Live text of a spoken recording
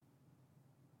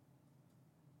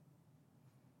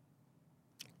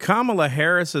Kamala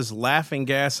Harris's laughing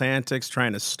gas antics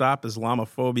trying to stop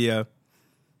Islamophobia.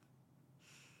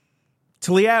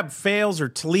 Tlaib fails, or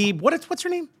Tlaib. What's her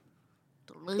name?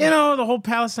 Tlaib. You know, the whole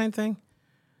Palestine thing.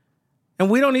 And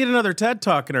we don't need another TED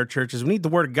Talk in our churches. We need the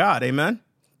Word of God. Amen?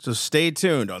 So stay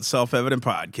tuned on Self-Evident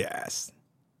Podcast.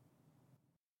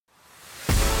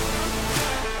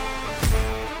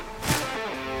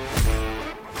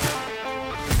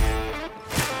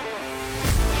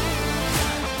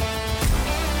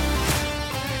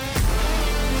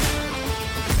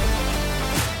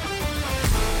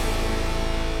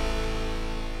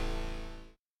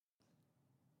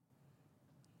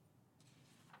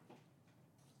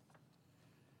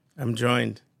 I'm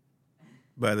joined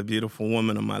by the beautiful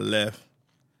woman on my left.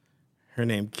 Her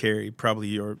name, Cari. Probably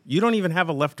you don't even have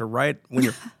a left or right when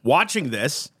you're watching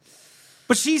this,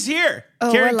 but she's here.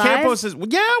 Oh, Cari we're live? Campos is,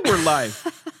 yeah, we're live.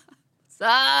 What's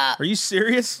up? Are you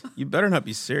serious? You better not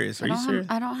be serious. Are you serious?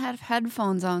 I don't have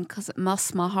headphones on because it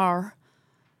musts my hair.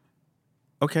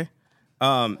 Okay.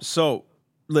 So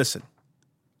listen,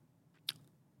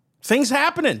 things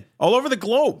happening all over the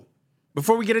globe.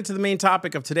 Before we get into the main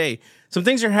topic of today, some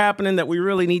things are happening that we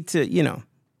really need to,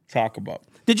 talk about.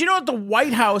 Did you know that the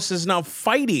White House is now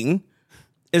fighting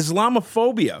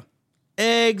Islamophobia?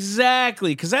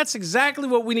 Exactly, because that's exactly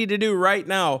what we need to do right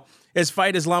now is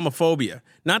fight Islamophobia.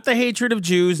 Not the hatred of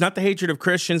Jews, not the hatred of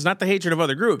Christians, not the hatred of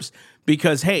other groups,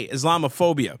 because, hey,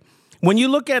 Islamophobia. When you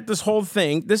look at this whole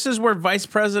thing, this is where Vice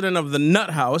President of the Nut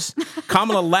House,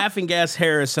 Kamala Laughing-Gas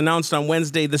Harris, announced on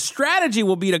Wednesday the strategy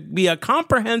will be a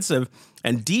comprehensive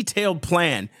and detailed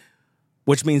plan,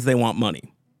 which means they want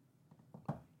money.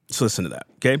 Let's listen to that,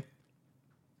 okay?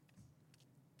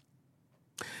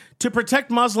 To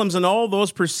protect Muslims and all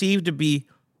those perceived to be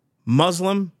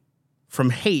Muslim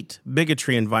from hate,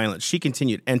 bigotry, and violence, she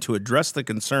continued, and to address the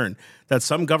concern that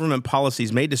some government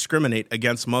policies may discriminate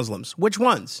against Muslims. Which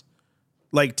ones?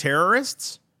 Like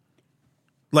terrorists?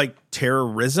 Like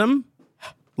terrorism?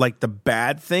 Like the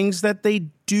bad things that they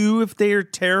do if they are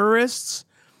terrorists?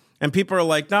 And people are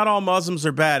like, not all Muslims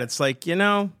are bad. It's like,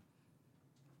 I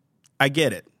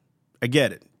get it.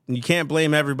 And you can't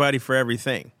blame everybody for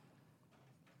everything.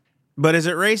 But is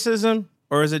it racism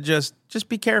or is it just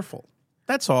be careful?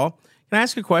 That's all. Can I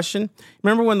ask a question?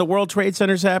 Remember when the World Trade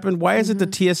Centers happened? Why is it the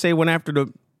TSA went after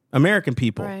the American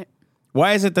people? Right.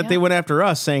 Why is it that they went after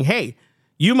us saying, hey,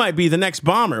 you might be the next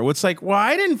bomber? It's like, well,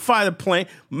 I didn't fly the plane.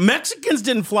 Mexicans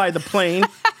didn't fly the plane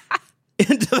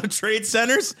into the trade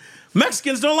centers.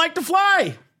 Mexicans don't like to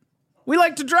fly. We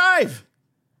like to drive.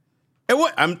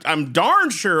 I'm darn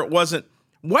sure it wasn't.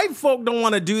 White folk don't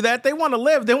want to do that. They want to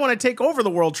live. They want to take over the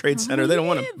World Trade Center. They don't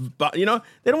want to,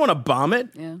 they don't want to bomb it.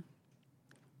 Yeah.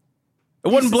 It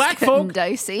wasn't black folk.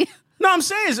 Dicey. No, I'm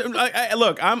saying,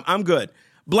 look, I'm good.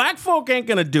 Black folk ain't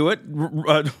gonna do it.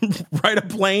 Ride a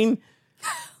plane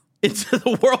into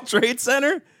the World Trade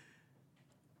Center.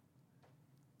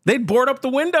 They'd board up the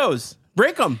windows,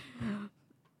 break them.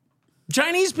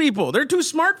 Chinese people, they're too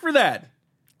smart for that.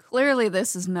 Clearly,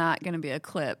 this is not going to be a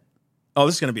clip. Oh,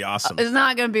 this is gonna be awesome. It's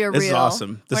not going to be a reel. This is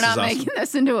awesome. We're not making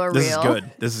this into a reel.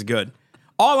 This is good.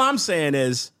 All I'm saying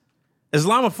is,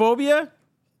 Islamophobia,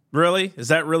 really? Is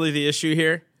that really the issue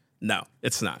here? No,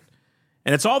 it's not.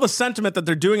 And it's all the sentiment that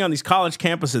they're doing on these college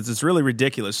campuses. It's really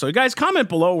ridiculous. So, guys, comment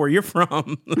below where you're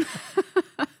from.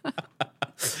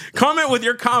 Comment with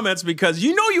your comments because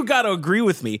you got to agree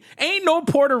with me. Ain't no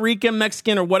Puerto Rican,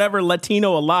 Mexican, or whatever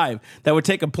Latino alive that would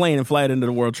take a plane and fly it into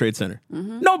the World Trade Center.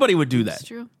 Mm-hmm. Nobody would do that. That's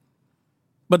true.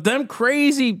 But them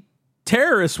crazy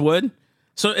terrorists would.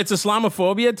 So it's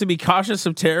Islamophobia to be cautious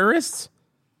of terrorists?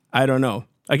 I don't know.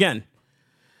 Again,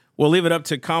 we'll leave it up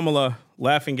to Kamala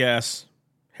Laughing-Gas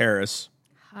Harris.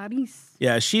 Hotties.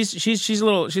 Yeah, she's a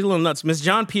little nuts. Ms.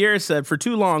 Jean Pierre said, for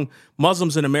too long,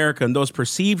 Muslims in America and those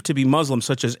perceived to be Muslims,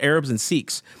 such as Arabs and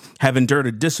Sikhs, have endured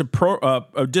a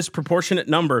disproportionate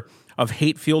number of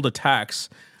hate-fueled attacks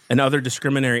and other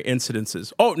discriminatory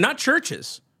incidences. Oh, not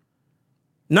churches,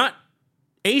 not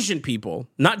Asian people,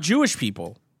 not Jewish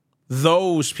people,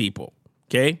 those people.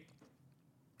 Okay,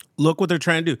 look what they're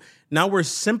trying to do. Now we're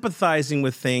sympathizing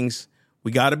with things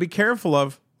we got to be careful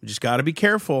of. We just got to be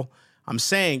careful. I'm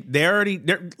saying they're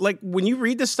like, when you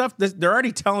read this stuff, they're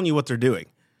already telling you what they're doing.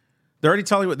 They're already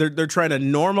telling you what they're trying to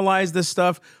normalize this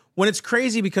stuff when it's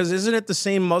crazy, because isn't it the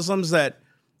same Muslims that,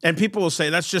 and people will say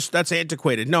that's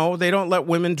antiquated. No, they don't let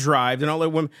women drive. They don't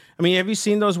let women. I mean, have you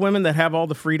seen those women that have all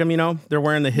the freedom, they're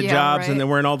wearing the hijabs and they're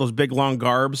wearing all those big long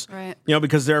garbs, right.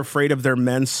 Because they're afraid of their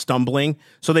men stumbling.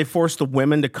 So they force the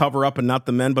women to cover up and not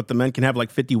the men, but the men can have like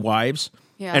 50 wives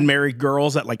and marry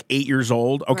girls at like 8 years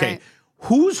old. Okay. Right.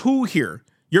 Who's who here?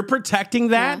 You're protecting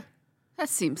that? That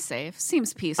seems safe.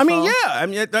 Seems peaceful. I mean, yeah. I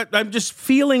mean, I'm just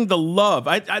feeling the love.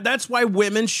 That's why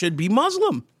women should be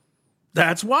Muslim.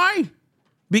 That's why.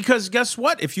 Because guess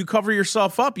what? If you cover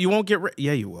yourself up, you won't get...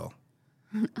 Yeah, you will.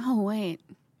 Oh, wait.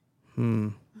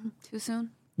 Too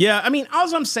soon? Yeah, I mean,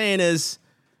 all I'm saying is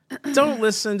don't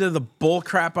listen to the bull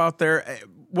crap out there.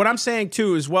 What I'm saying,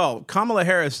 too, as well, Kamala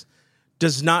Harris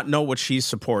does not know what she's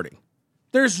supporting.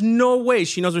 There's no way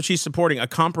she knows what she's supporting. A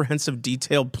comprehensive,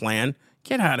 detailed plan.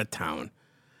 Get out of town.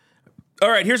 All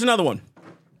right, here's another one.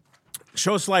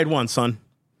 Show slide 1, son.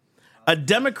 A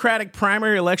Democratic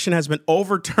primary election has been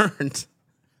overturned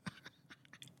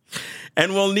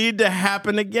and will need to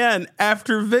happen again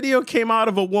after video came out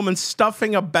of a woman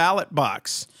stuffing a ballot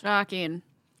box. Shocking.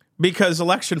 Because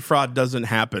election fraud doesn't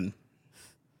happen.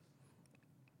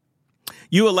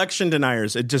 You election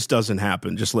deniers, it just doesn't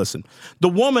happen. Just listen. The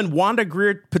woman, Wanda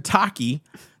Greer Pataki,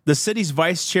 the city's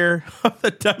vice chair of the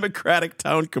Democratic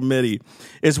Town Committee,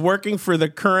 is working for the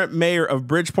current mayor of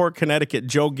Bridgeport, Connecticut,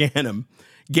 Joe Ganim.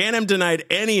 Ganim denied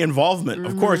any involvement.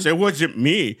 Of course, it wasn't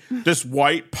me. This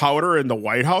white powder in the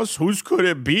White House, whose could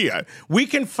it be? We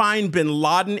can find bin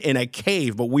Laden in a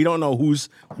cave, but we don't know whose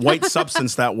white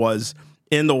substance that was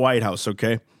in the White House,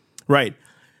 okay? Right.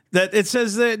 That it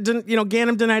says that,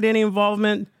 Ganim denied any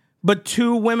involvement, but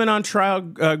 2 women on trial,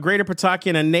 Greater Pataki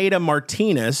and Anita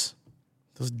Martinez,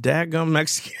 those daggum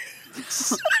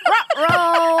Mexicans.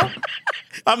 Roll.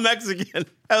 I'm Mexican.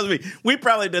 That was me. We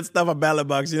probably did stuff on ballot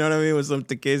box, you know what I mean? With some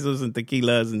tequesos and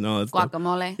tequilas and all that stuff.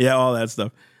 Guacamole. Yeah, all that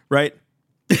stuff. Right?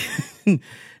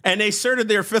 And they asserted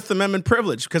their Fifth Amendment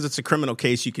privilege because it's a criminal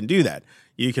case. You can do that.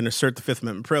 You can assert the Fifth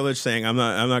Amendment privilege saying, I'm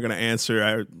not going to answer.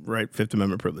 I write Fifth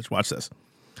Amendment privilege. Watch this.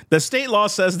 The state law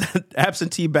says that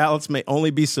absentee ballots may only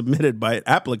be submitted by an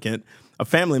applicant, a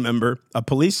family member, a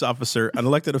police officer, an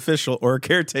elected official, or a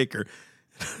caretaker.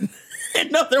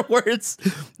 In other words,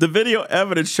 the video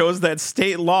evidence shows that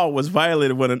state law was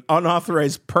violated when an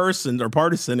unauthorized person or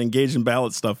partisan engaged in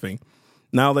ballot stuffing.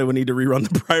 Now they would need to rerun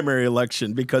the primary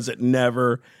election because it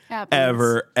never,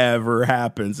 ever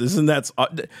happens. Isn't that...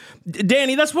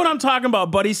 Danny, that's what I'm talking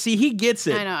about, buddy. See, he gets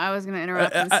it. I know. I was going to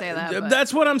interrupt and say that. But.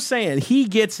 That's what I'm saying. He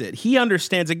gets it. He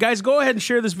understands it. Guys, go ahead and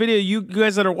share this video. You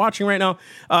guys that are watching right now,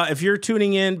 if you're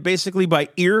tuning in basically by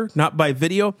ear, not by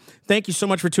video, thank you so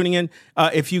much for tuning in.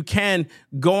 If you can,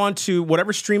 go on to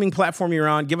whatever streaming platform you're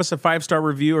on, give us a 5-star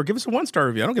review or give us a 1-star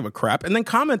review. I don't give a crap. And then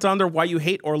comment on there why you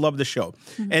hate or love the show.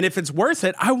 Mm-hmm. And if it's worth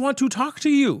it, I want to talk to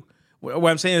you. What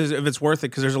I'm saying is if it's worth it,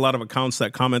 because there's a lot of accounts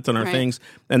that comment on our things,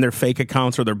 and they're fake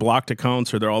accounts or they're blocked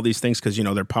accounts or they're all these things because,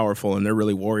 they're powerful and they're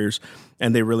really warriors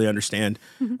and they really understand,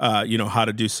 how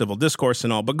to do civil discourse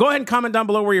and all. But go ahead and comment down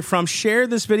below where you're from. Share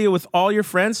this video with all your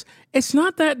friends. It's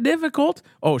not that difficult.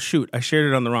 Oh, shoot. I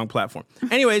shared it on the wrong platform.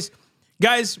 Anyways,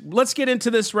 guys, let's get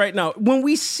into this right now. When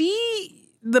we see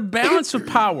the balance of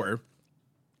power,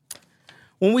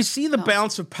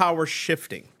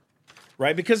 shifting,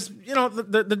 right? Because,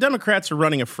 the Democrats are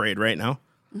running afraid right now.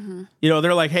 Mm-hmm.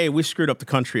 They're like, hey, we screwed up the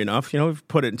country enough. We've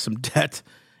put it in some debt.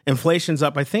 Inflation's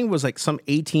up. I think it was like some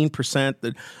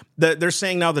 18%. They're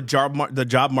saying now the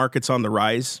job market's on the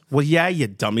rise. Well, yeah, you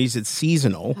dummies. It's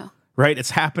seasonal, right? It's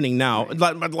happening now.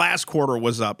 Right. My last quarter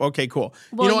was up. Okay, cool.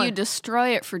 Well, you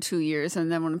destroy it for 2 years,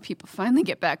 and then when people finally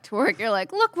get back to work, you're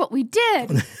like, look what we did.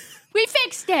 We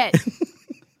fixed it.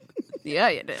 Yeah,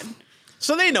 you did.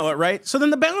 So they know it, right? So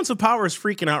then the balance of power is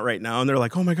freaking out right now, and they're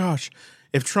like, oh my gosh,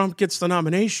 if Trump gets the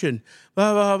nomination,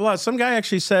 blah, blah, blah. Some guy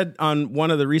actually said on one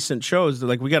of the recent shows,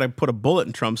 that we got to put a bullet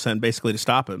in Trump's hand basically to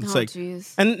stop him. It's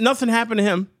geez. And nothing happened to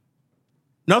him.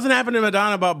 Nothing happened to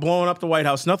Madonna about blowing up the White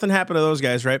House. Nothing happened to those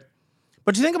guys, right?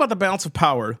 But you think about the balance of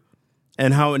power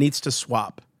and how it needs to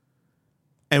swap.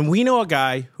 And we know a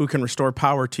guy who can restore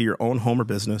power to your own home or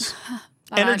business.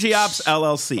 Energy Ops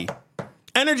LLC.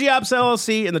 Energy Ops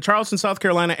LLC in the Charleston, South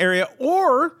Carolina area,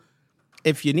 or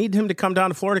if you need him to come down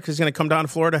to Florida, because he's going to come down to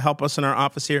Florida to help us in our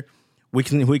office here, we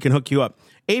can hook you up.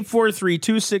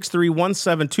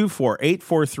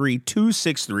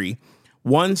 843-263-1724.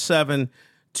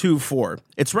 843-263-1724.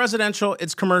 It's residential.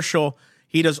 It's commercial.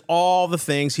 He does all the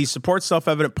things. He supports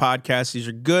Self-Evident Podcasts. These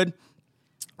are good,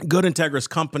 integrous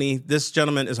company. This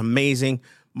gentleman is amazing.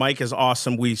 Mike is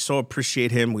awesome. We so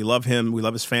appreciate him. We love him. We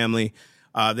love his family.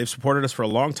 They've supported us for a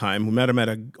long time. We met him at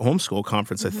a homeschool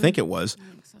conference, I think it was.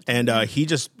 And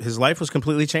his life was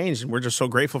completely changed. And we're just so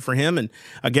grateful for him. And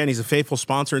again, he's a faithful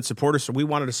sponsor and supporter. So we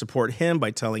wanted to support him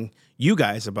by telling you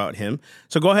guys about him.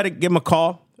 So go ahead and give him a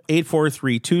call,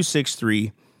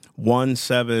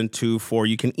 843-263-1724.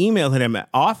 You can email him at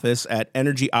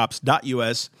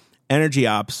office@energyops.us,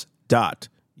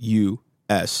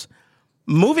 energyops.us.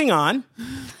 Moving on.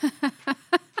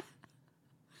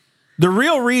 The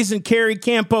real reason Cari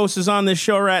Campos is on this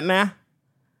show right now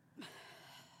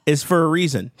is for a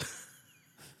reason.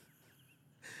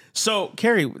 So,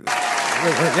 Cari,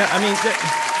 I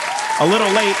mean, a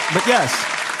little late, but yes.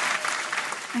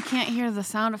 I can't hear the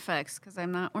sound effects because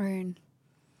I'm not wearing.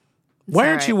 Why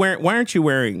aren't you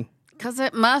wearing? Because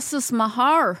it messes my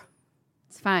hair.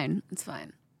 It's fine. It's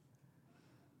fine.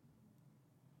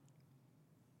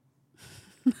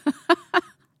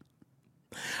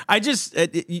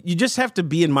 You just have to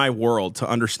be in my world to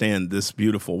understand this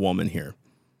beautiful woman here.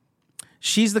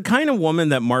 She's the kind of woman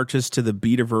that marches to the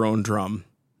beat of her own drum.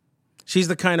 She's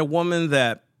the kind of woman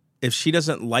that if she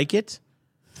doesn't like it,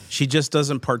 she just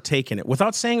doesn't partake in it.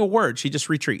 Without saying a word, she just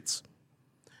retreats.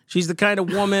 She's the kind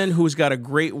of woman who's got a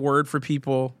great word for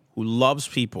people, who loves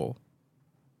people.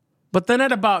 But then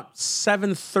at about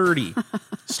 7:30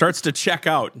 starts to check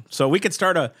out. So we could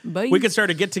start a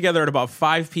get together at about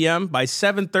 5 p.m. By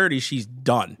 7:30, she's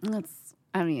done.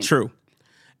 True.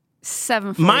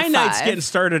 7:45. My night's getting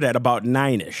started at about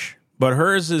 9-ish, but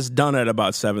hers is done at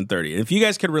about 7:30. And if you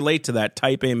guys could relate to that,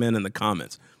 type amen in the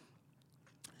comments.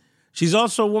 She's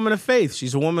also a woman of faith.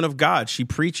 She's a woman of God. She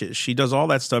preaches. She does all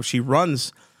that stuff. She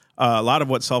runs a lot of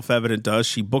what Self-Evident does.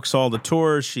 She books all the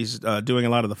tours. She's doing a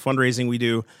lot of the fundraising we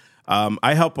do.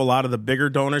 I help a lot of the bigger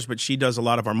donors, but she does a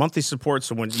lot of our monthly support.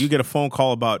 So when you get a phone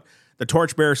call about the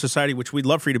Torchbearer Society, which we'd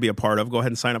love for you to be a part of, go ahead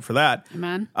and sign up for that.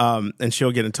 Amen. And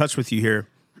she'll get in touch with you here.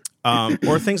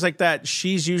 Or things like that.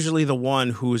 She's usually the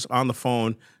one who's on the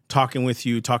phone talking with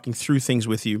you, talking through things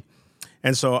with you.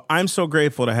 And so I'm so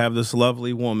grateful to have this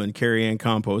lovely woman, Cari Ann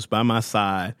Campos, by my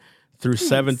side through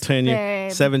 17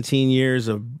 years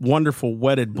of wonderful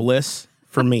wedded bliss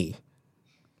for me.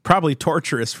 Probably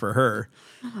torturous for her.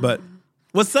 But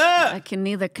what's up? I can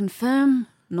neither confirm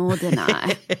nor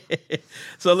deny.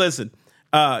 So listen,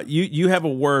 you have a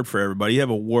word for everybody. You have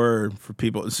a word for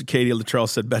people. Katie Luttrell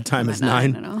said bedtime is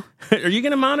 9. Are you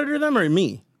going to monitor them or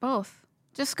me? Both.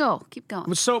 Just go. Keep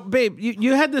going. So, babe,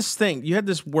 you had this thing. You had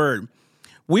this word.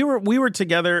 We were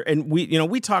together, and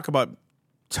we talk about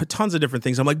tons of different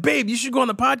things. I'm like, babe, you should go on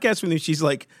the podcast with me. She's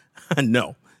like,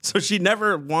 no. So she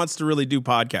never wants to really do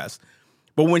podcasts.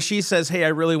 But when she says, hey, I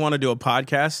really want to do a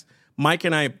podcast, Mike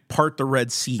and I part the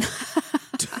Red Sea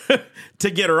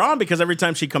to get her on, because every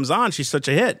time she comes on, she's such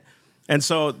a hit. And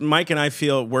so Mike and I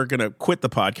feel we're going to quit the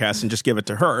podcast and just give it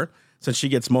to her, since she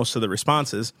gets most of the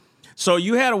responses. So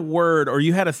you had a word, or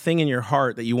you had a thing in your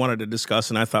heart that you wanted to discuss,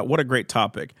 and I thought, what a great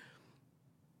topic.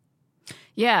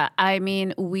 Yeah, I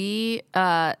mean,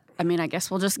 I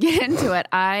guess we'll just get into it.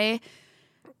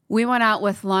 We went out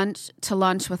with lunch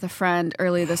with a friend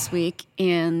early this week,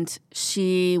 and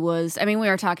we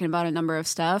were talking about a number of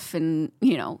stuff and,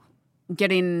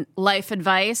 getting life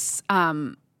advice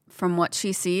from what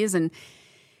she sees. And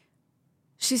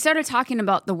she started talking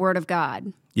about the Word of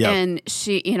God. Yep. And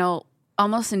she,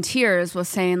 almost in tears was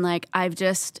saying, like, I've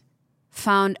just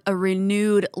found a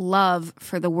renewed love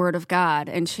for the Word of God.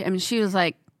 And she was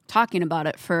like talking about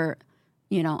it for,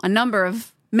 a number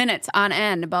of minutes on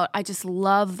end about, I just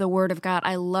love the Word of God.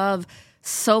 I love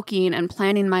soaking and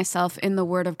planting myself in the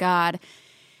Word of God.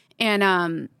 And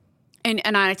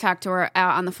I talked to her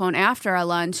out on the phone after our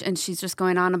lunch, and she's just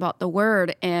going on about the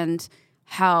Word and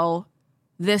how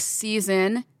this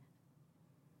season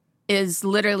is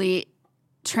literally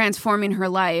transforming her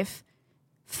life,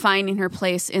 finding her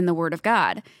place in the Word of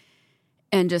God,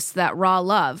 and just that raw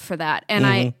love for that.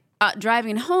 And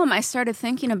driving home, I started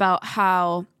thinking about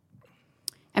how,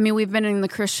 we've been in the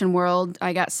Christian world.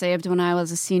 I got saved when I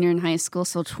was a senior in high school,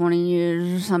 so 20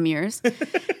 years, some years.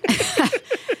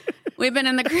 We've been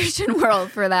in the Christian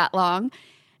world for that long.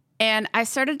 And I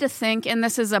started to think, and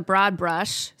this is a broad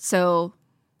brush, so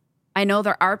I know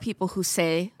there are people who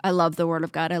say, I love the Word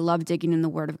of God, I love digging in the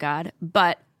Word of God,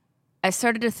 but I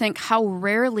started to think how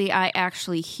rarely I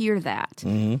actually hear that.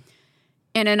 Mm-hmm.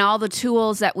 And in all the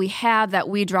tools that we have that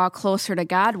we draw closer to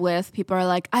God with, people are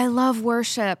like, I love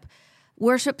worship.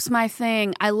 Worship's my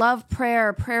thing. I love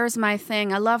prayer. Prayer's my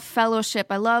thing. I love fellowship.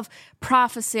 I love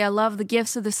prophecy. I love the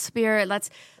gifts of the Spirit.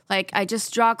 I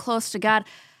just draw close to God.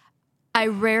 I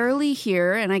rarely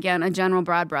hear, and again, a general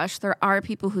broad brush, there are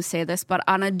people who say this, but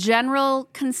on a general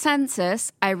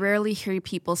consensus, I rarely hear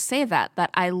people say that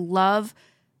I love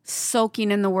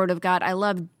soaking in the Word of God. I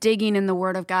love digging in the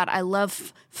Word of God. I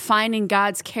love finding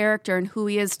God's character and who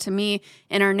He is to me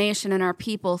and our nation and our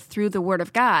people through the Word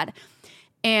of God.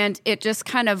 And it just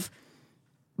kind of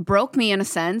broke me in a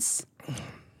sense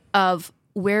of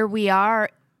where we are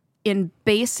in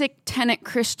basic tenet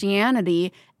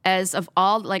Christianity, as of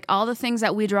all the things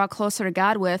that we draw closer to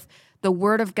God with, the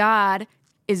Word of God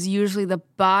is usually the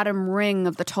bottom ring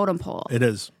of the totem pole. It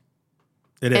is.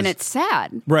 It is. And it's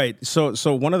sad. Right. So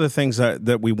one of the things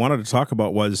that we wanted to talk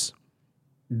about was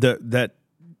that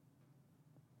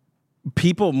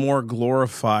people more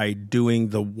glorify doing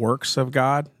the works of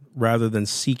God rather than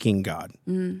seeking God.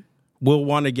 We'll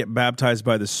want to get baptized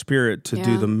by the Spirit to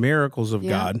do the miracles of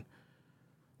God,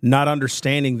 not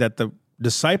understanding that the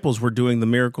disciples were doing the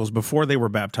miracles before they were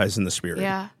baptized in the Spirit.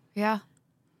 Yeah.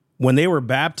 When they were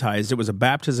baptized, it was a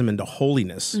baptism into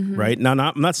holiness, right? Now,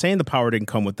 I'm not saying the power didn't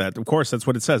come with that. Of course, that's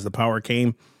what it says. The power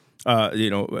came,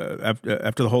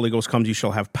 after the Holy Ghost comes, you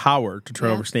shall have power to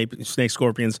tread over snakes,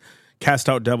 scorpions, cast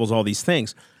out devils, all these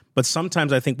things. But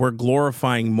sometimes I think we're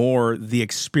glorifying more the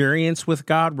experience with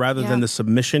God rather than the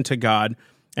submission to God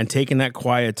and taking that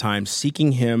quiet time,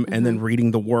 seeking Him, and then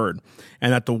reading the Word.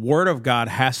 And that the Word of God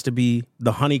has to be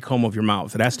the honeycomb of your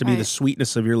mouth. It has to be the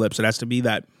sweetness of your lips. It has to be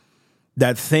that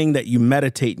thing that you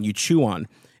meditate and you chew on.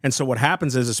 And so what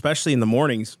happens is, especially in the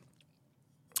mornings,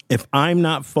 if I'm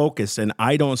not focused and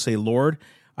I don't say, Lord,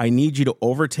 I need you to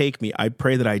overtake me. I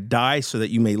pray that I die so that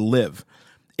you may live.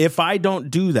 If I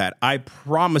don't do that, I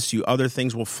promise you other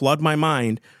things will flood my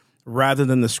mind rather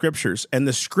than the scriptures. And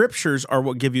the scriptures are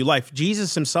what give you life.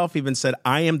 Jesus himself even said,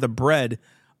 I am the bread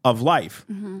of life.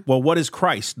 Well, what is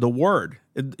Christ? The Word.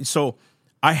 So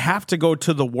I have to go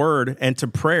to the Word and to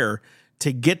prayer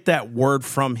to get that word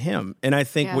from Him. And I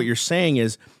think what you're saying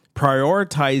is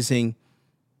prioritizing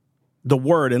the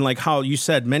Word. And like how you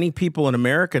said, many people in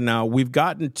America now, we've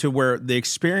gotten to where the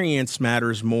experience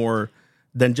matters more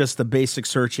than just the basic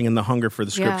searching and the hunger for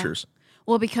the scriptures.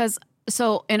 Well, because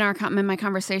so in my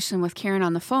conversation with Karen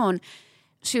on the phone,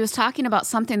 she was talking about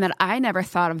something that I never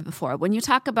thought of before. When you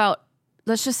talk about,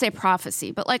 let's just say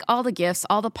prophecy, but like all the gifts,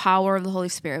 all the power of the Holy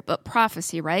Spirit, but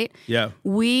prophecy, right? Yeah.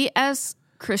 We as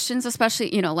Christians,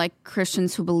 especially, like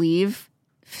Christians who believe,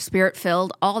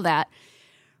 Spirit-filled, all that,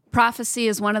 prophecy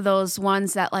is one of those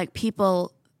ones that like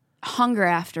people hunger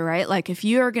after, right? Like if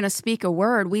you're going to speak a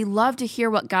word, we love to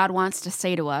hear what God wants to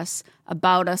say to us,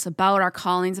 about our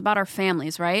callings, about our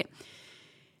families, right?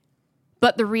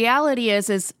 But the reality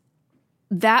is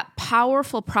that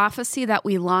powerful prophecy that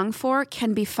we long for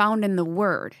can be found in the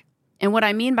Word. And what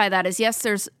I mean by that is, yes,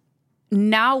 there's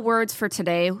now words for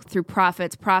today through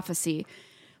prophets, prophecy,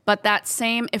 but that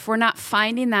same, if we're not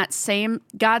finding that same,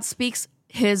 God speaks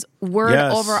His word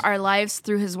over our lives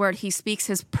through His word. He speaks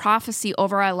His prophecy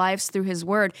over our lives through His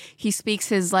word. He speaks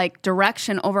His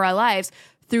direction over our lives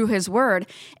through His word.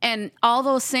 And all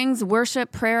those things,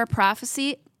 worship, prayer,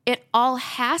 prophecy, it all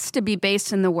has to be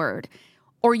based in the Word.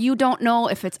 Or you don't know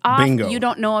if it's off. Bingo. You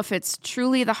don't know if it's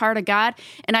truly the heart of God.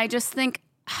 And I just think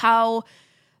how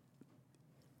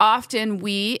often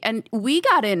we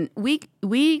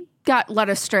got led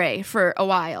astray for a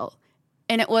while.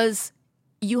 And it was,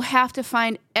 you have to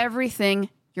find everything,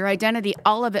 your identity,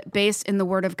 all of it based in the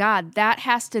Word of God. That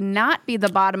has to not be the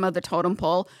bottom of the totem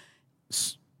pole.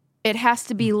 It has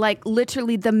to be like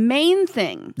literally the main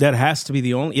thing. That has to be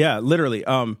the only, literally.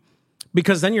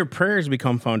 Because then your prayers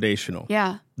become foundational.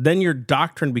 Yeah. Then your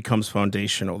doctrine becomes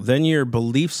foundational. Then your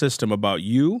belief system about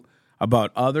you,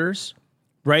 about others,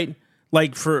 right?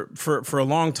 Like for a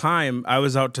long time, I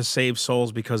was out to save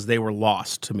souls because they were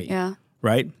lost to me. Yeah.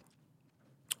 Right?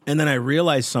 And then I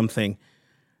realized something.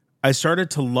 I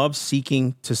started to love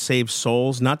seeking to save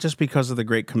souls, not just because of the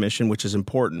Great Commission, which is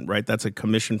important, right? That's a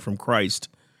commission from Christ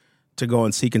to go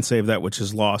and seek and save that which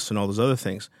is lost and all those other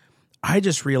things. I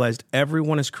just realized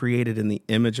everyone is created in the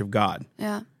image of God.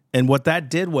 Yeah. And what that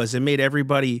did was it made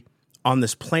everybody on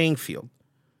this playing field,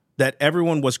 that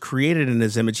everyone was created in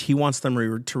His image. He wants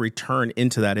them to return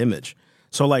into that image.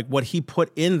 So like what He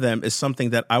put in them is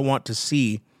something that I want to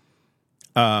see.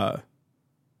 How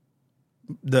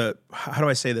do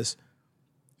I say this?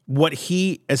 What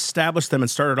He established them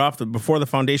and started off before the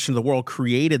foundation of the world,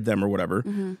 created them or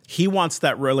whatever. He wants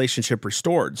that relationship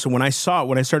restored. So when I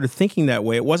started thinking that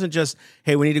way, it wasn't just,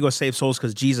 hey, we need to go save souls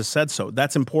because Jesus said so.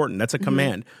 That's important. That's a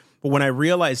command. But when I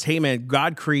realized, hey, man,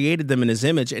 God created them in His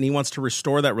image and He wants to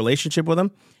restore that relationship with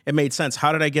them, it made sense.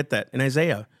 How did I get that? In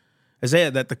Isaiah,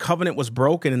 that the covenant was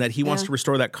broken and that He wants to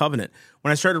restore that covenant.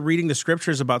 When I started reading the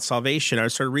scriptures about salvation, I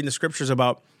started reading the scriptures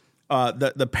about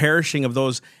the perishing of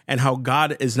those and how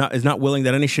God is not willing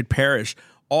that any should perish.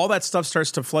 All that stuff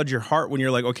starts to flood your heart when you're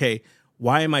like, okay,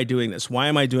 why am I doing this? Why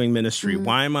am I doing ministry?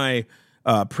 Why am I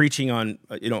preaching on,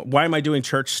 why am I doing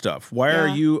church stuff? Why are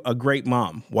you a great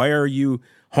mom? Why are you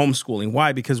homeschooling?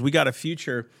 Why? Because we got a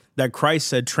future that Christ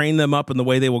said, train them up in the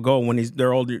way they will go when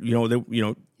they're old, They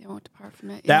won't depart from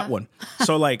it. That one.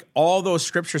 So like all those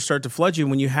scriptures start to flood you.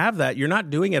 When you have that, you're not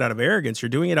doing it out of arrogance. You're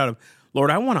doing it out of,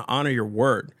 Lord, I want to honor your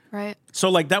word. Right. So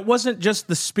like that wasn't just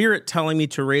the Spirit telling me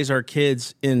to raise our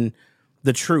kids in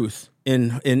the truth.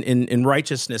 in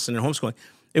righteousness and in homeschooling.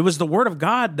 It was the word of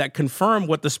God that confirmed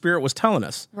what the Spirit was telling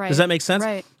us. Right. Does that make sense?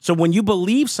 Right. So when you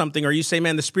believe something or you say,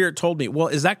 man, the Spirit told me, well,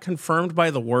 is that confirmed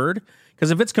by the word?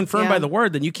 Because if it's confirmed by the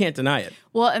word, then you can't deny it.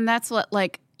 Well, and that's what,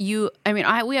 like, we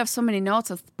have so many notes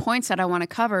of points that I want to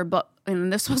cover,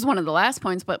 and this was one of the last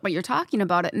points, but you're talking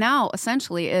about it now,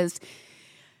 essentially, is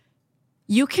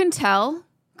you can tell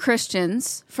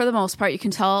Christians, for the most part, you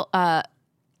can tell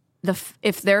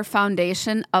if their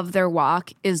foundation of their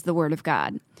walk is the Word of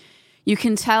God. You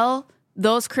can tell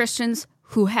those Christians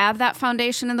who have that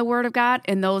foundation in the Word of God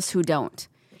and those who don't.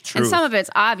 Truth. And some of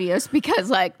it's obvious because,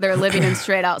 like, they're living in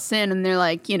straight out sin, and they're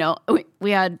like,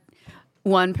 we had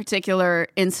one particular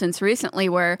instance recently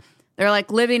where they're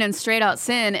like living in straight out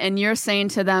sin, and you're saying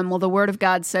to them, well, the Word of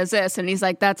God says this, and he's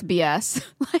like, that's BS.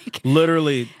 Like,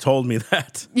 literally told me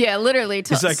that. Yeah, literally.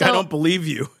 He's like, I don't believe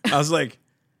you. I was like,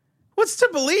 what's to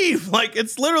believe? Like,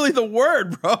 it's literally the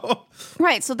word, bro.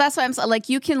 Right. So that's why I'm like,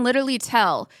 you can literally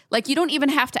tell. Like, you don't even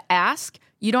have to ask.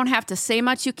 You don't have to say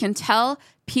much. You can tell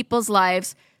people's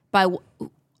lives by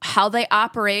how they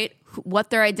operate, what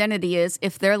their identity is,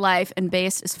 if their life and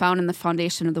base is found in the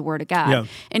foundation of the Word of God. Yeah.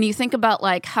 And you think about,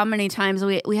 like, how many times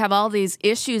we have all these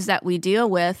issues that we deal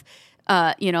with,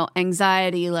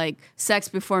 anxiety, like sex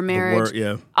before marriage,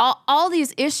 all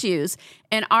these issues.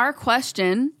 And our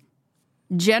question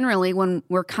generally when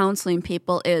we're counseling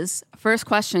people first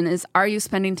question is, are you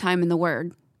spending time in the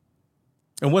Word?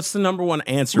 And what's the number one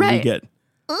answer we get?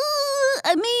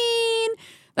 I mean,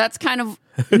 that's kind of,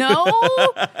 no.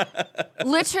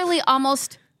 Literally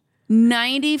almost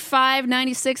 95,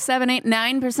 96, 7, 8,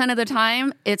 9% of the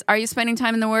time, it's, are you spending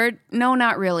time in the Word? No,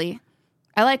 not really.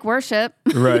 I like worship.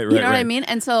 Right, you know what I mean?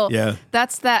 And so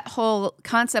that's that whole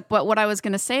concept. But what I was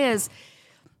going to say is,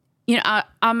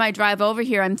 on my drive over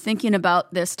here, I'm thinking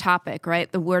about this topic,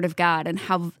 right? The Word of God, and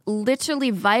how literally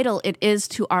vital it is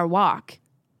to our walk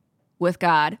with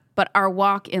God, but our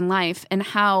walk in life, and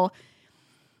how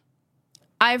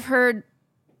I've heard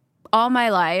all my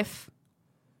life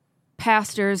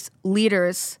pastors,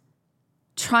 leaders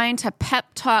trying to pep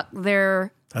talk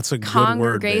their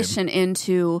congregation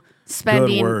into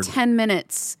spending 10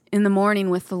 minutes in the morning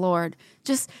with the Lord.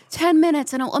 Just 10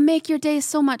 minutes and it will make your day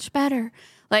so much better.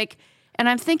 Like, and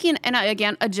I'm thinking, and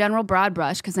again, a general broad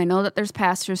brush, because I know that there's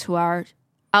pastors who are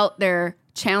out there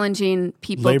challenging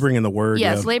people. Laboring in the Word.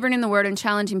 Yes, laboring in the Word and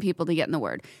challenging people to get in the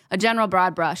Word. A general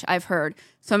broad brush, I've heard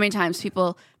so many times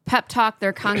people pep talk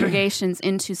their congregations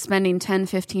into spending 10,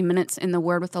 15 minutes in the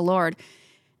Word with the Lord.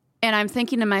 And I'm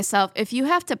thinking to myself, if you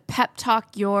have to pep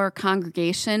talk your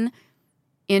congregation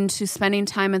into spending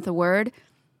time at the Word,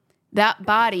 that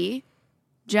body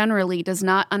generally does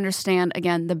not understand,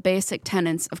 again, the basic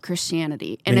tenets of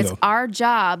Christianity. And It's our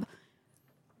job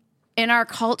in our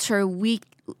culture, we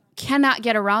cannot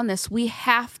get around this. We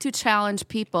have to challenge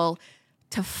people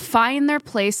to find their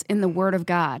place in the Word of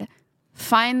God,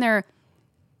 find their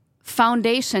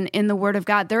foundation in the Word of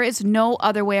God. There is no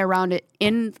other way around it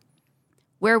in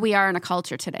where we are in a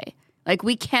culture today. Like,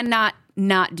 we cannot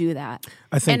not do that.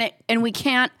 I think, and we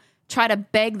can't try to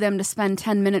beg them to spend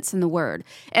 10 minutes in the Word.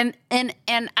 And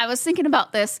I was thinking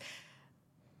about this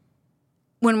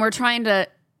when we're trying to,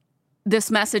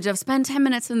 this message of spend 10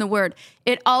 minutes in the Word.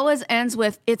 It always ends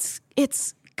with, it's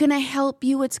going to help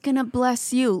you. It's going to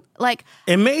bless you. Like,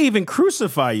 it may even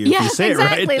crucify you if you say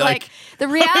exactly. it right. Like the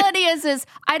reality is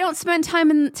I don't spend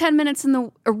 10 minutes in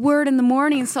the Word in the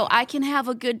morning so I can have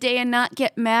a good day and not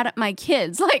get mad at my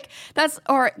kids. Like,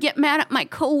 or get mad at my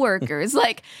coworkers.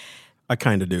 Like, I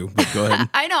kind of do, but go ahead.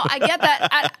 I know. I get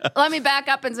that. Let me back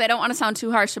up and say I don't want to sound too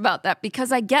harsh about that,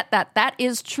 because I get that. That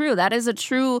is true. That is a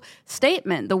true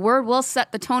statement. The Word will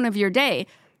set the tone of your day.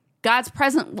 God's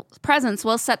presence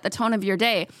will set the tone of your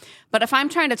day. But if I'm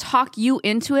trying to talk you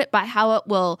into it by how it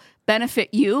will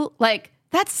benefit you, like,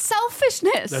 that's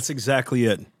selfishness. That's exactly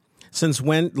it. Since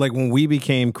when we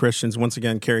became Christians, once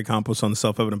again, Carrie Campos on the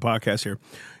Self-Evident podcast here.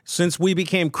 Since we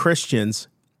became Christians,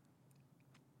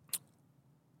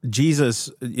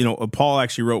 Jesus, Paul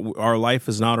actually wrote, our life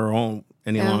is not our own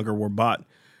any longer. We're bought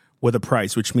with a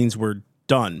price, which means we're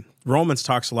done. Romans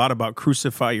talks a lot about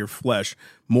crucify your flesh,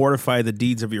 mortify the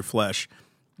deeds of your flesh.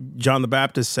 John the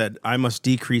Baptist said, I must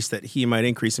decrease that he might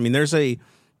increase. I mean,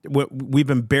 we've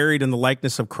been buried in the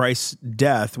likeness of Christ's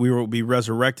death. We will be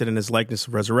resurrected in his likeness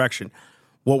of resurrection.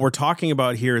 What we're talking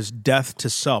about here is death to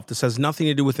self. This has nothing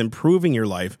to do with improving your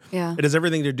life. Yeah. It has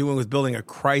everything to do with building a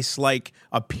Christ-like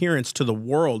appearance to the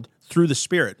world through the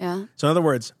Spirit. Yeah. So in other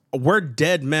words, we're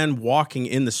dead men walking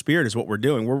in the Spirit is what we're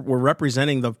doing. We're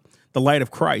representing the light of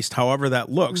Christ, however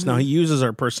that looks. Mm-hmm. Now, he uses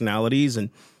our personalities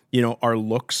and our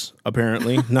looks,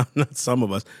 apparently, not some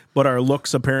of us, but our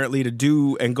looks apparently to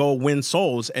do and go win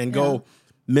souls and go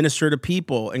minister to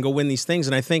people and go win these things.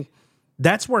 And I think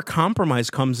that's where compromise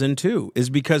comes in too, is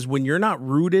because when you're not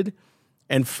rooted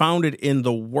and founded in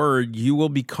the word, you will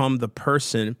become the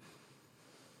person.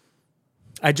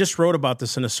 I just wrote about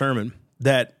this in a sermon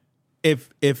that if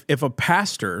a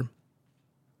pastor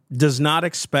does not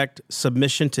expect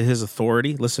submission to his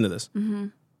authority, listen to this,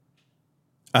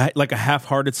 like a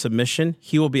half-hearted submission,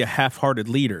 he will be a half-hearted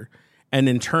leader. And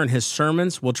in turn, his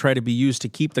sermons will try to be used to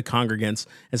keep the congregants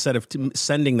instead of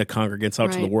sending the congregants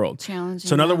out to the world. Challenging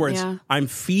so in other words, yeah. I'm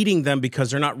feeding them because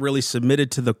they're not really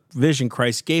submitted to the vision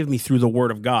Christ gave me through the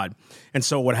word of God. And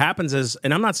so what happens is,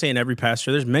 and I'm not saying every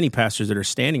pastor, there's many pastors that are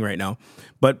standing right now,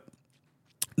 but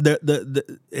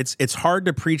it's hard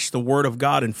to preach the word of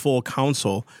God in full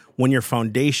counsel when your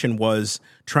foundation was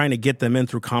trying to get them in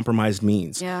through compromised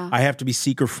means. Yeah. I have to be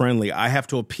seeker friendly. I have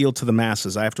to appeal to the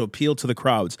masses. I have to appeal to the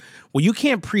crowds. Well, you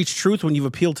can't preach truth when you've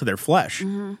appealed to their flesh.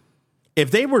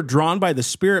 If they were drawn by the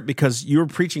Spirit because you're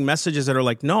preaching messages that are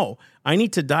like, no, I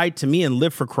need to die to me and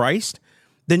live for Christ,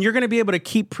 then you're going to be able to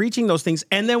keep preaching those things.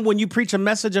 And then when you preach a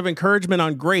message of encouragement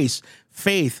on grace,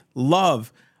 faith,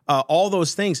 love, all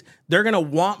those things, they're going to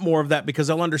want more of that because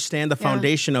they'll understand the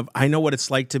foundation of, I know what it's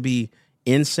like to be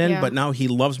in sin, but now he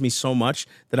loves me so much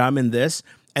that I'm in this.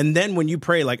 And then when you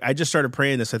pray, like I just started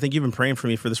praying this, I think you've been praying for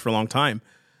me for this for a long time.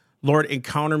 Lord,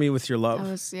 encounter me with your love.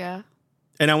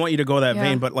 And I want you to go that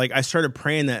vein, but like I started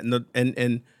praying that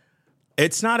and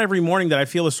it's not every morning that I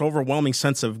feel this overwhelming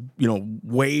sense of,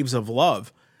 waves of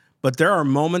love. But there are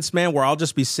moments, man, where I'll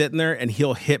just be sitting there and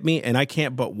he'll hit me and I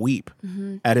can't but weep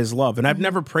at his love. And I've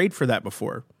never prayed for that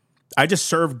before. I just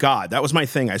serve God. That was my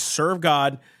thing. I serve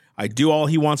God. I do all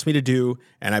he wants me to do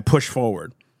and I push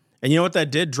forward. And you know what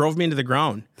that did? Drove me into the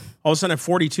ground. All of a sudden at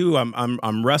 42,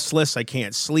 I'm restless. I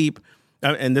can't sleep.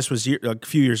 And this was a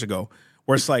few years ago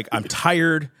where it's like, I'm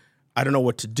tired. I don't know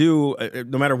what to do.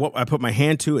 No matter what I put my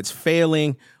hand to, it's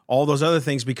failing. All those other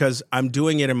things because I'm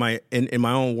doing it in my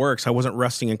own works. I wasn't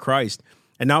resting in Christ.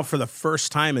 And now for the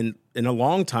first time in a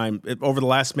long time, over the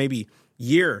last maybe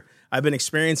year, I've been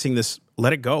experiencing this,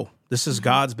 let it go. This is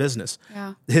God's business.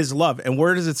 Yeah. His love. And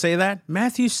where does it say that?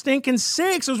 Matthew stinking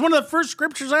 6. It was one of the first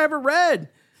scriptures I ever read.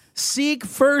 Seek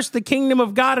first the kingdom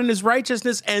of God and his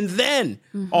righteousness, and then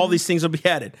all these things will be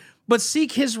added. But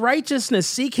seek his righteousness,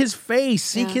 seek his face,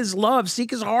 seek his love,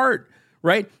 seek his heart,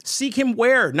 right? Seek him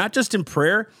where? Not just in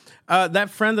prayer. That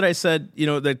friend that I said,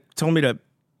 that told me to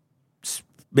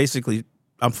basically,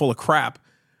 I'm full of crap.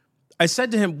 I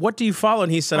said to him, what do you follow?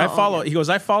 And he said, he goes,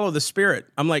 I follow the Spirit.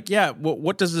 I'm like, yeah,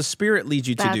 what does the Spirit lead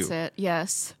you to do? That's it,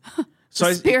 yes. So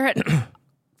the Spirit...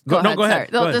 Go ahead.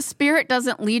 The Spirit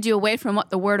doesn't lead you away from what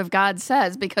the Word of God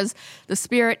says because the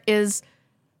Spirit is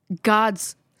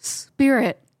God's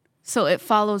Spirit. So it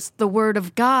follows the Word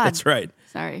of God. That's right.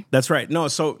 Sorry. That's right. No,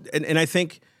 so, and I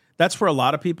think that's where a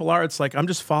lot of people are. It's like, I'm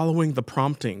just following the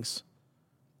promptings.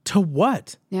 To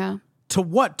what? Yeah. To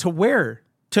what? To where?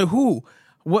 To who?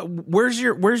 Where's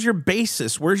your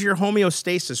basis? Where's your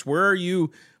homeostasis? Where are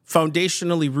you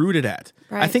foundationally rooted at?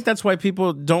 Right. I think that's why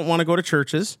people don't want to go to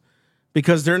churches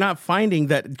because they're not finding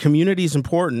that community is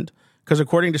important because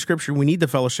according to Scripture, we need the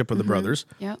fellowship of the brothers.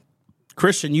 Yep.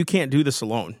 Christian, you can't do this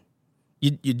alone.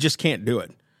 You just can't do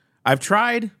it. I've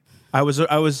tried. I was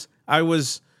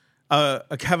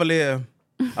a cavalier,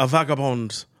 a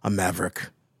vagabond, a maverick.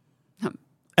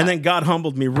 And then God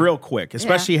humbled me real quick,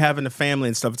 especially having a family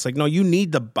and stuff. It's like, no, you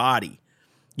need the body.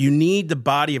 You need the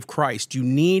body of Christ. You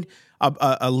need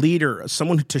a leader,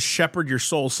 someone to shepherd your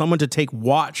soul, someone to take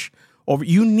watch over.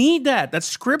 You need that. That's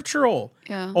scriptural.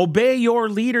 Yeah. Obey your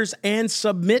leaders and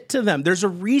submit to them. There's a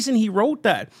reason he wrote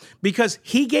that, because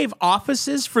he gave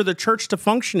offices for the church to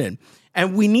function in.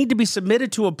 And we need to be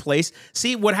submitted to a place.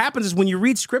 See, what happens is when you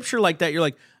read scripture like that, you're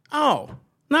like, oh,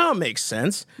 now it makes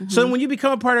sense. So then when you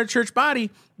become a part of the church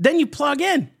body, then you plug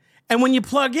in. And when you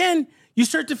plug in, you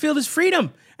start to feel this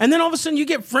freedom. And then all of a sudden you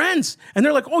get friends. And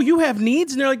they're like, oh, you have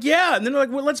needs? And they're like, yeah. And then they're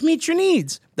like, well, let's meet your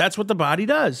needs. That's what the body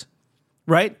does,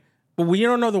 right? But when you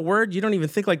don't know the word, you don't even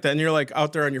think like that. And you're like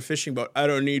out there on your fishing boat. I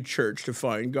don't need church to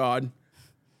find God.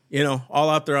 All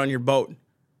out there on your boat.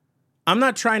 I'm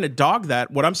not trying to dog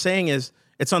that. What I'm saying is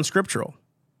it's unscriptural.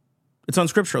 It's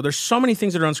unscriptural. There's so many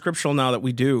things that are unscriptural now that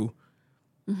we do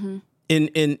in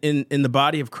the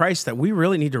body of Christ that we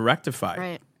really need to rectify.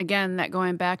 Right. Again, that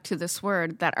going back to this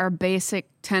word, that are basic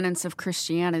tenets of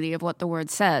Christianity of what the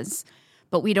word says,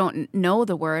 but we don't know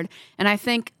the word. And I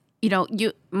think,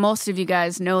 most of you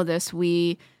guys know this.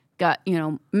 We got,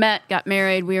 got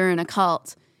married. We were in a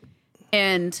cult.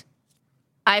 And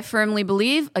I firmly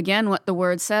believe, again, what the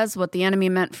word says, what the enemy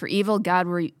meant for evil, God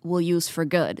will use for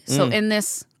good. So in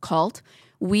this cult,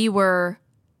 we were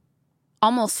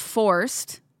almost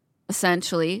forced,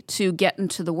 essentially, to get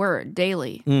into the word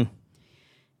daily.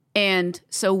 And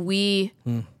so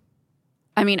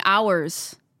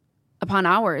hours upon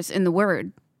hours in the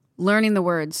word, learning the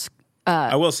words.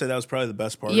 I will say that was probably the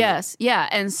best part. Yes, yeah.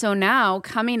 And so now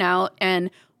coming out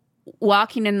and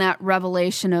walking in that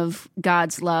revelation of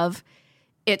God's love,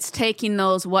 it's taking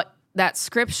that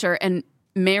scripture and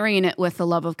marrying it with the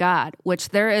love of God, which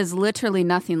there is literally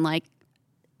nothing like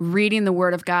reading the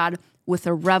word of God with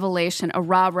a revelation, a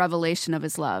raw revelation of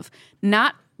his love.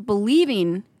 Not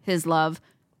believing his love,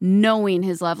 knowing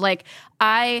his love.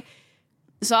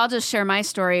 So I'll just share my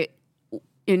story.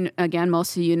 Again,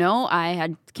 most of you know, I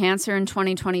had cancer in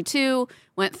 2022,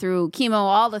 went through chemo,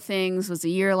 all the things, was a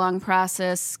year-long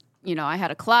process. I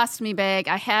had a colostomy bag.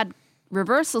 I had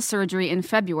reversal surgery in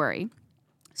February.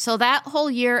 So that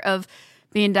whole year of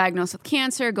being diagnosed with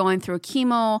cancer, going through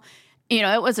chemo,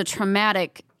 it was a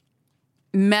traumatic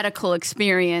medical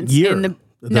experience.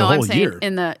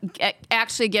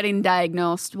 Actually getting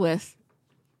diagnosed with,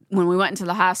 when we went into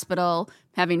the hospital,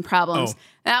 having problems.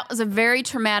 That was a very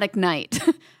traumatic night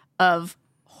of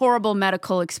horrible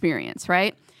medical experience,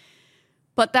 right?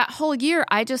 But that whole year,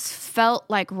 I just felt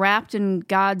like wrapped in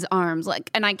God's arms.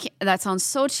 That sounds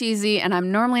so cheesy, and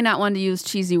I'm normally not one to use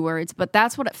cheesy words, but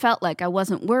that's what it felt like. I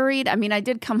wasn't worried. I mean, I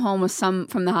did come home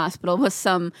from the hospital with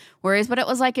some worries, but it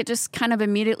was like it just kind of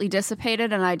immediately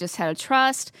dissipated, and I just had a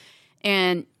trust.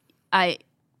 And I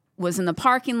was in the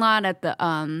parking lot at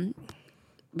the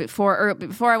before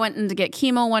I went in to get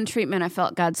chemo, one treatment, I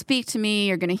felt God speak to me.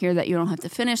 You're going to hear that you don't have to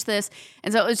finish this.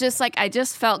 And so it was just like I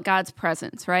just felt God's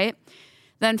presence, right?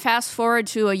 Then fast forward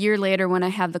to a year later when I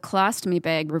had the colostomy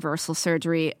bag reversal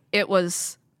surgery. It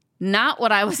was not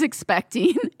what I was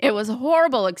expecting. It was a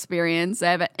horrible experience.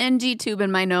 I have an NG tube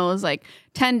in my nose,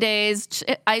 10 days,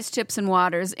 ice chips and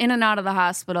waters, in and out of the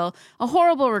hospital, a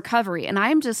horrible recovery. And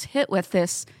I'm just hit with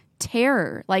this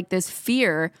terror, this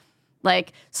fear.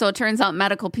 So it turns out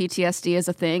medical PTSD is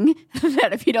a thing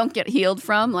that if you don't get healed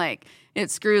from, it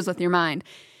screws with your mind.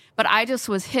 But I just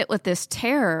was hit with this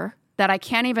terror that I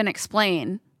can't even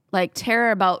explain, terror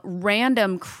about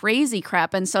random crazy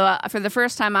crap. And so for the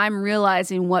first time, I'm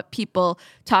realizing what people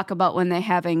talk about when they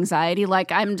have anxiety.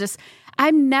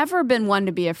 I've never been one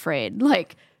to be afraid,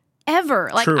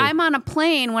 ever. True. I'm on a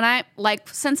plane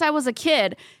since I was a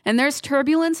kid, and there's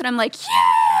turbulence, and I'm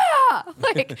yeah!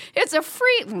 It's not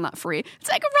free. It's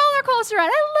like a roller coaster ride.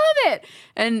 I love it.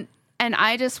 And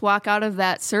I just walk out of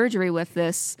that surgery with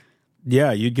this.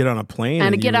 Yeah, you'd get on a plane.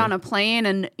 And on a plane,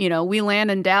 and we land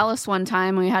in Dallas one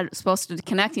time. We had supposed to do a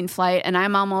connecting flight, and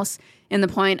I'm almost in the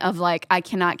point of I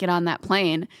cannot get on that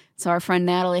plane. So our friend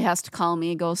Natalie has to call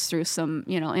me. Goes through some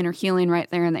inner healing right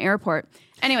there in the airport.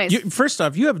 Anyways, first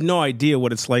off, you have no idea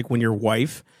what it's like when your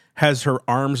wife has her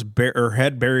her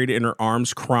head buried in her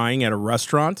arms, crying at a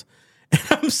restaurant. And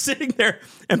I'm sitting there,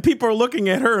 and people are looking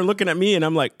at her and looking at me, and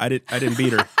I'm like, I didn't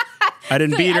beat her. I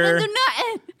didn't beat her. I didn't do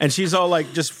nothing. And she's all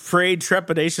just afraid,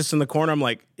 trepidatious in the corner. I'm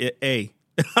like, hey,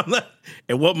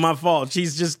 it wasn't my fault.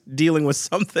 She's just dealing with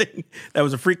something. That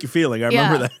was a freaky feeling. I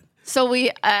remember that. So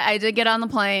I did get on the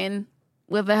plane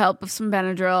with the help of some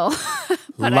Benadryl.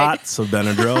 Lots of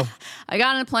Benadryl. I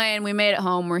got on the plane. We made it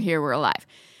home. We're here. We're alive.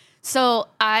 So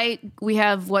we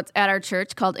have what's at our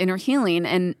church called Inner Healing,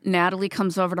 and Natalie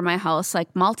comes over to my house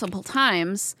multiple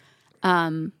times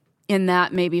in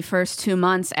that maybe first 2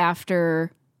 months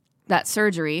after that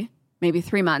surgery, maybe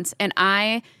 3 months. And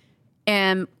I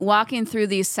am walking through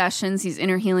these sessions, these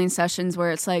inner healing sessions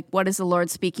where it's what is the Lord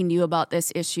speaking to you about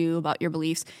this issue, about your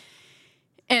beliefs?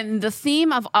 And the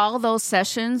theme of all those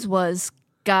sessions was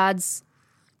God's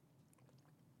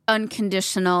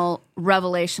unconditional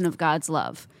revelation of God's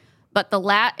love. But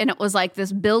and it was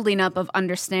this building up of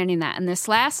understanding that. And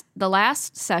the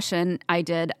last session I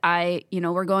did,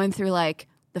 we're going through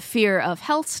the fear of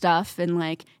health stuff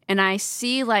and I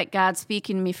see God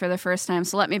speaking to me for the first time.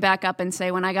 So let me back up and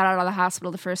say when I got out of the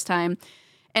hospital the first time,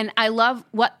 and I love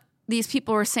what these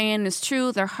people were saying is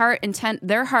true. Their heart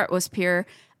was pure.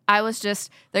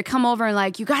 They come over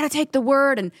and you got to take the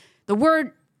word and the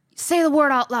word. Say the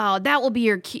word out loud. That will be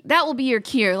your key. That will be your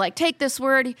cure. Take this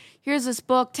word. Here's this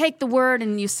book. Take the word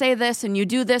and you say this and you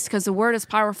do this because the word is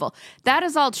powerful. That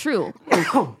is all true.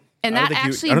 And that I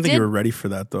don't think you were ready for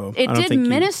that, though. It did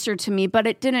minister to me, but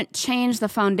it didn't change the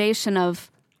foundation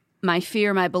of my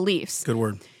fear, my beliefs. Good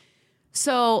word.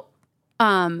 So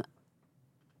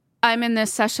I'm in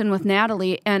this session with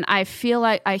Natalie, and I feel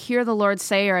like I hear the Lord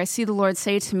say, or I see the Lord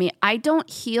say to me, I don't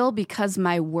heal because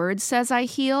my word says I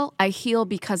heal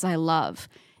because I love.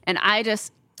 And I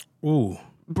just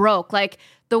broke. Like,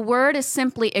 the word is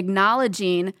simply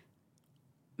acknowledging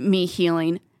me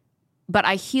healing, but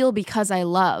I heal because I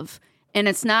love. And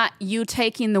it's not you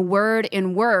taking the word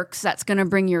in works that's going to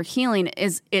bring your healing.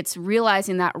 It's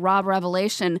realizing that raw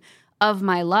revelation of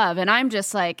my love. And I'm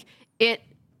just like, it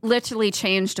literally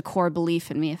changed a core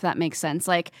belief in me, if that makes sense.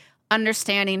 Like,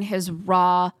 understanding his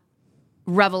raw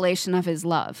revelation of his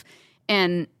love.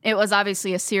 And it was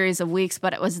obviously a series of weeks,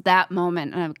 but it was that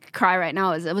moment, and I cry right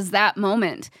now, it was that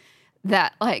moment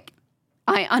that, like,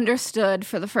 I understood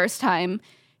for the first time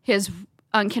his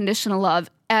unconditional love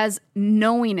as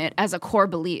knowing it as a core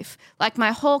belief. Like,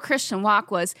 my whole Christian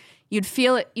walk was, you'd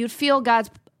feel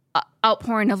God's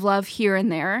outpouring of love here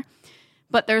and there,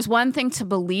 but there's one thing to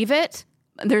believe it,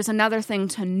 there's another thing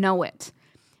to know it.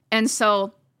 And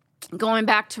so going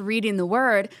back to reading the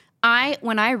word,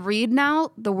 when I read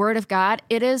now the word of God,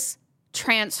 it is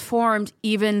transformed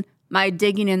even my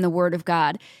digging in the word of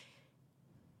God.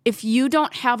 If you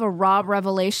don't have a raw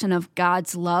revelation of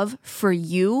God's love for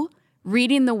you,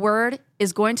 reading the word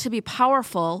is going to be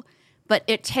powerful, but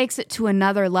it takes it to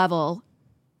another level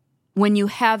when you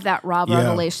have that raw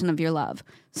revelation of your love.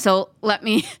 So let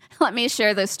me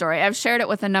share this story. I've shared it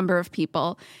with a number of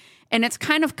people, and it's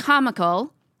kind of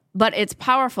comical, but it's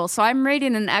powerful. So I'm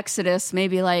reading in Exodus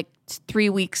maybe like 3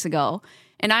 weeks ago,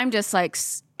 and I'm just like,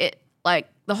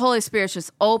 the Holy Spirit's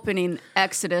just opening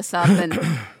Exodus up, and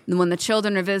when the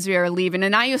children of Israel are leaving,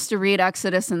 and I used to read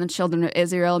Exodus and the children of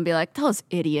Israel and be like, those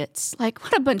idiots, like,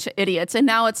 what a bunch of idiots. And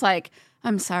now it's like,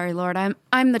 I'm sorry, Lord,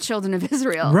 I'm the children of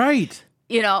Israel. Right.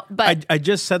 But I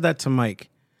just said that to Mike.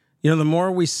 The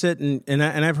more we sit and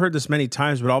I've heard this many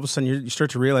times, but all of a sudden you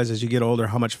start to realize as you get older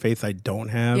how much faith I don't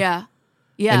have. Yeah.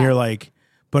 And you're like,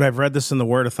 but I've read this in the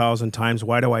Word 1,000 times.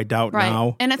 Why do I doubt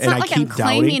now? And it's not like I'm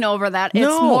claiming over that.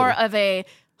 It's more of a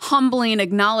humbling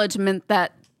acknowledgement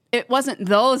that it wasn't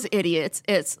those idiots.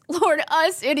 It's, Lord,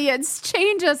 us idiots,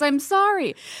 change us. I'm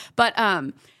sorry. But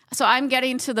so I'm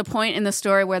getting to the point in the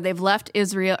story where they've left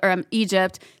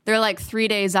Egypt. They're like 3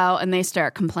 days out and they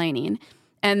start complaining.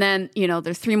 And then,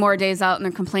 they're 3 more days out and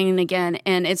they're complaining again.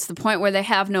 And it's the point where they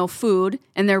have no food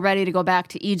and they're ready to go back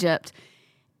to Egypt.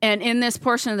 And in this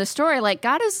portion of the story, like,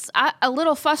 God is a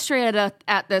little frustrated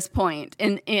at this point.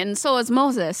 And so is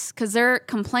Moses, because they're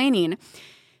complaining.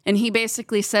 And he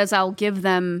basically says, I'll give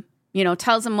them,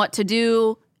 tells them what to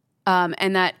do,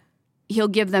 and that he'll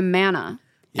give them manna.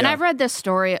 Yeah. And I've read this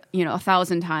story,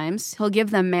 1,000 times. He'll give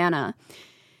them manna.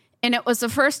 And it was the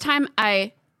first time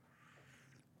I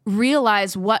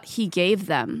realized what he gave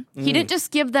them. He didn't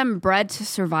just give them bread to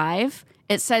survive.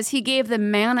 It says he gave them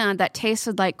manna that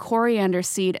tasted like coriander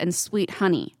seed and sweet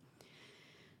honey.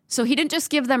 So he didn't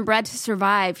just give them bread to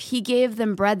survive. He gave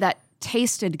them bread that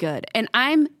tasted good. And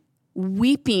I'm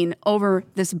weeping over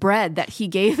this bread that he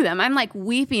gave them. I'm like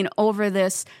weeping over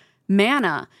this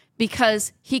manna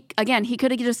because he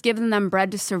could have just given them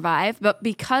bread to survive, but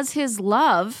because his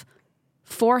love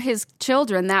for his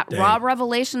children, that raw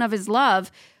revelation of his love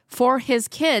for his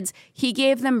kids, he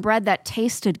gave them bread that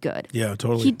tasted good. Yeah,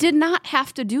 totally. He did not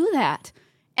have to do that.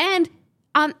 And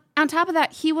on top of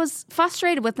that, he was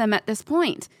frustrated with them at this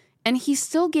point, and he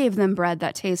still gave them bread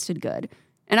that tasted good.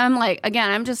 And I'm like,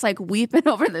 again, I'm just like weeping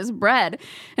over this bread.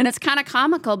 And it's kind of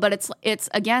comical, but it's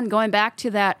again, going back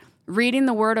to that reading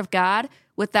the word of God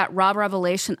with that raw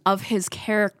revelation of his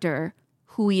character,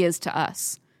 who he is to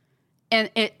us. And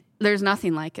there's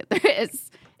nothing like it.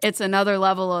 It's another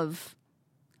level of,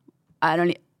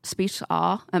 speech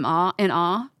awe. I'm in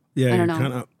awe. Yeah, I don't you're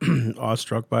kind of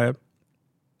awestruck by it.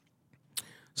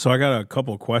 So I got a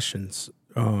couple of questions.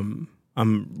 I'm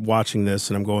watching this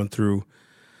and I'm going through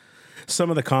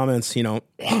some of the comments,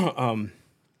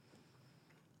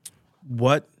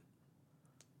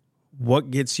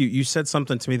 what gets you? You said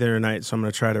something to me the other night, so I'm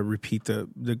going to try to repeat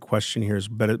the question here as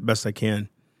best I can.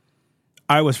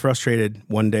 I was frustrated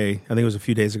one day, I think it was a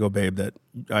few days ago, babe, that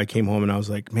I came home and I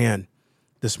was like, man,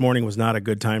 this morning was not a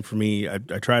good time for me. I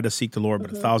tried to seek the Lord,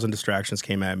 but 1,000 distractions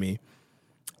came at me.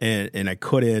 And I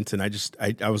couldn't, and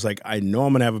I was like, I know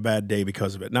I'm going to have a bad day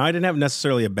because of it. Now, I didn't have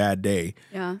necessarily a bad day.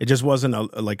 Yeah. It just wasn't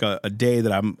a day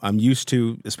that I'm used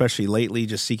to, especially lately,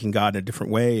 just seeking God in a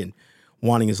different way and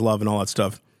wanting his love and all that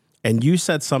stuff. And you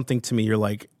said something to me, you're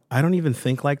like, I don't even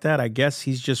think like that. I guess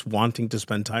he's just wanting to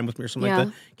spend time with me or something like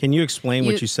that. Can you explain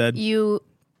what you said? You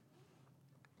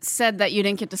said that you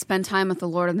didn't get to spend time with the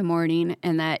Lord in the morning,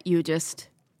 and that you didn't,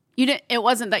 it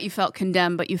wasn't that you felt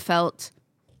condemned, but you felt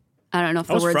I don't know if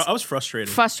the word's I was frustrated.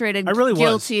 Frustrated, I really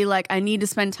guilty, like I need to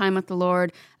spend time with the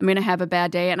Lord. I'm going to have a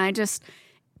bad day. And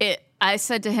I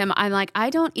said to him, I'm like, I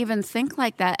don't even think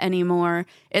like that anymore.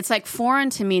 It's like foreign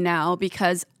to me now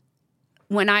because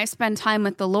when I spend time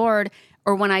with the Lord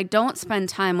or when I don't spend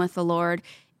time with the Lord,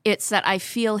 it's that I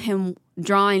feel him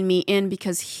drawing me in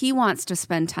because he wants to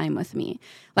spend time with me.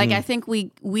 Like I think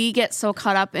we get so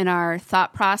caught up in our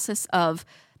thought process of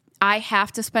I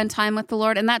have to spend time with the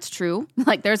Lord, and that's true.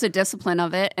 Like there's a discipline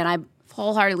of it, and I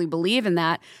wholeheartedly believe in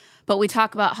that. But we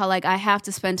talk about how like I have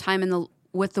to spend time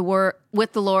with the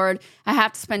Lord. I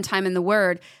have to spend time in the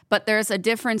Word. But there's a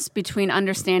difference between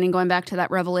understanding, going back to that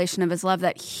revelation of his love,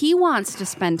 that he wants to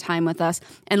spend time with us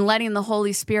and letting the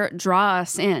Holy Spirit draw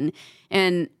us in.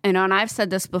 And I've said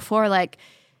this before, like,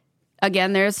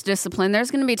 again, there's discipline. There's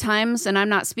going to be times, and I'm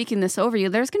not speaking this over you,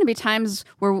 there's going to be times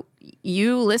where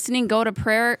you listening, go to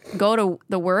prayer, go to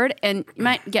the Word, and you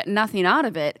might get nothing out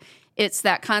of it. It's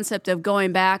that concept of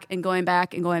going back and going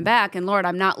back and going back. And Lord,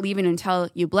 I'm not leaving until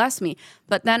you bless me.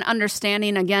 But then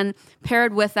understanding, again,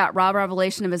 paired with that raw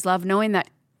revelation of his love, knowing that,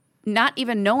 not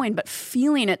even knowing, but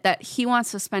feeling it, that he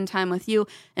wants to spend time with you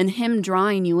and him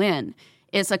drawing you in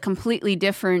is a completely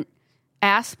different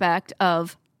aspect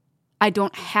of I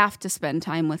don't have to spend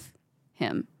time with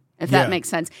him, if that makes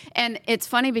sense. And it's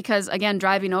funny because, again,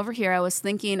 driving over here, I was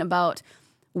thinking about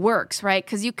works, right?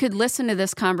 Because you could listen to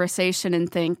this conversation and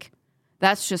think,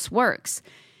 that's just works.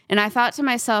 And I thought to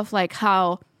myself, like,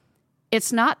 how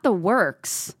it's not the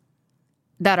works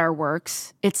that are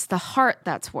works, it's the heart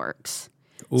that's works.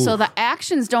 Ooh. So the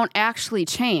actions don't actually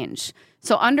change.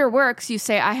 So under works, you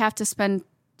say, I have to spend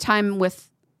time with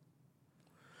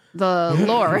the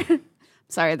Lord.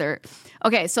 Sorry,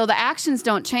 okay, so the actions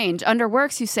don't change. Under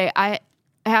works, you say, I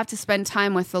have to spend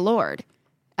time with the Lord.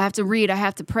 I have to read, I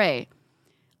have to pray.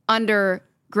 Under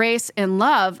grace and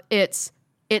love, it's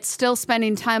still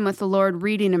spending time with the Lord,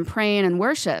 reading and praying and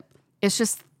worship. It's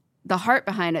just the heart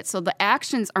behind it. So the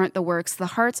actions aren't the works.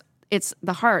 It's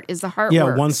the heart is the heart. Yeah,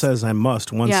 works. One says I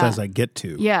must, one says I get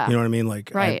to. Yeah. You know what I mean?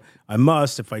 Like right. I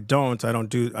must. If I don't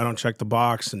check the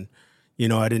box, and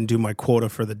I didn't do my quota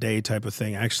for the day type of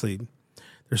thing. Actually,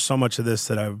 there's so much of this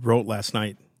that I wrote last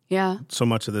night. Yeah. So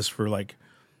much of this for like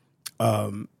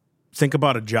think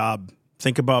about a job.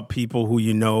 Think about people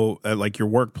who at like your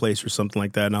workplace or something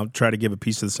like that. And I'll try to give a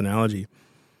piece of this analogy.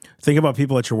 Think about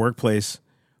people at your workplace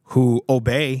who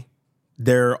obey.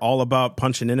 They're all about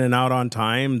punching in and out on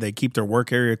time. They keep their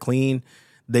work area clean.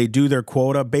 They do their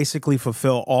quota, basically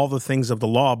fulfill all the things of the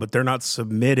law, but they're not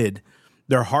submitted.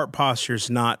 Their heart posture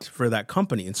is not for that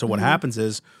company. And so what happens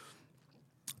is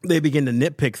they begin to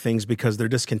nitpick things because they're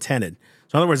discontented.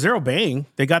 So in other words, they're obeying.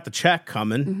 They got the check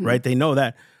coming, right? They know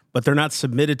that. But they're not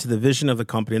submitted to the vision of the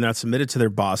company. They're not submitted to their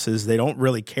bosses. They don't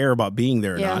really care about being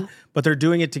there or not, but they're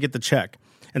doing it to get the check.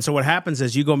 And so what happens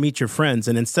is you go meet your friends,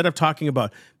 and instead of talking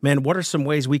about, man, what are some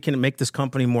ways we can make this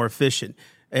company more efficient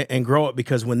and grow it?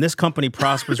 Because when this company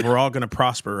prospers, we're all going to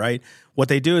prosper, right? What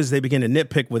they do is they begin to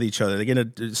nitpick with each other. They begin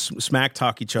to smack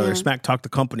talk each other, smack talk the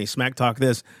company, smack talk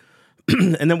this.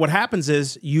 And then what happens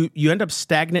is you end up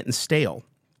stagnant and stale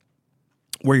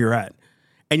where you're at.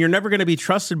 And you're never going to be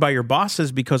trusted by your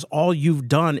bosses because all you've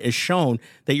done is shown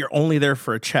that you're only there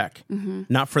for a check,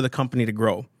 not for the company to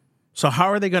grow. So how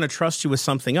are they going to trust you with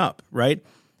something up, right?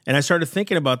 And I started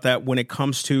thinking about that when it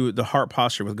comes to the heart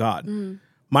posture with God.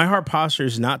 My heart posture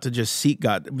is not to just seek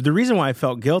God. The reason why I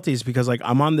felt guilty is because like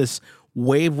I'm on this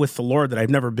wave with the Lord that I've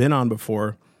never been on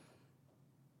before.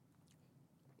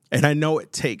 And I know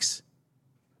it takes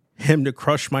him to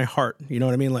crush my heart. You know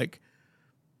what I mean? Like,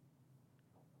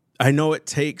 I know it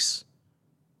takes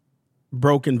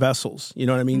broken vessels, you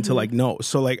know what I mean, to like know.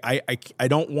 So like I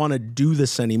don't want to do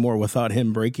this anymore without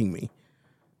him breaking me.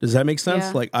 Does that make sense?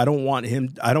 Yeah. Like I don't want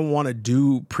to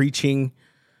do preaching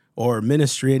or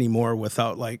ministry anymore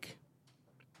without like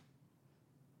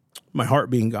my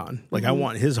heart being gone. Like I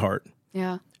want his heart.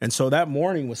 Yeah. And so that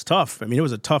morning was tough. I mean, it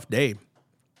was a tough day.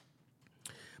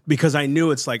 Because I knew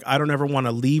it's like I don't ever want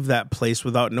to leave that place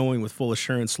without knowing with full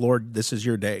assurance, Lord, this is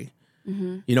your day.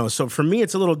 So for me,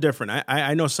 it's a little different.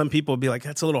 I know some people will be like,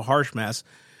 that's a little harsh, Mass.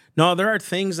 No, there are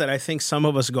things that I think some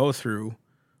of us go through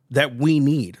that we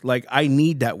need. Like, I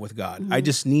need that with God. I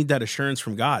just need that assurance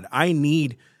from God. I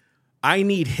need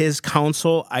his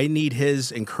counsel. I need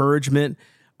his encouragement.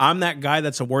 I'm that guy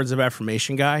that's a words of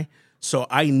affirmation guy. So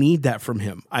I need that from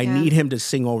him. I need him to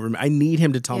sing over me. I need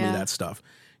him to tell me that stuff.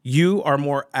 You are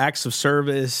more acts of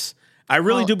service. I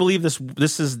really do believe this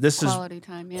is quality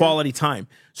time. Yeah. Quality time.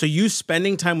 So you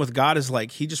spending time with God is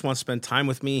like, he just wants to spend time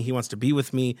with me. He wants to be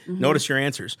with me. Notice your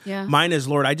answers. Yeah. Mine is,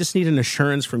 Lord, I just need an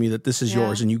assurance from you that this is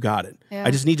yours and you got it. Yeah.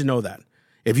 I just need to know that.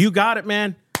 If you got it,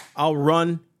 man, I'll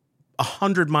run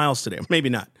 100 miles today. Maybe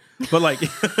not. But like,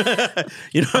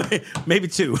 maybe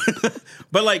 2.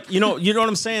 But like, you know what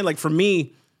I'm saying? Like for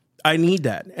me, I need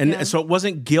that. And so it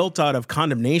wasn't guilt out of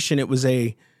condemnation. It was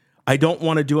I don't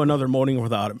want to do another morning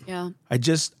without him. Yeah.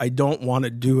 I don't want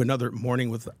to do another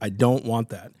morning I don't want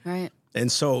that. Right.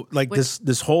 And so like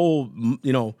this whole,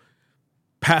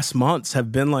 past months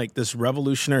have been like this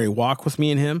revolutionary walk with me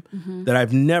and him that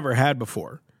I've never had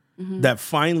before. That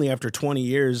finally, after 20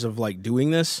 years of like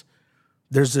doing this,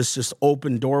 there's this just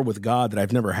open door with God that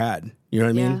I've never had. You know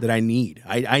what I mean? That I need.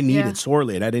 I need it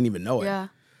sorely, and I didn't even know it. Yeah.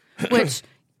 Which,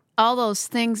 all those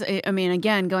things, I mean,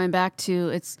 again, going back to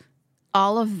it's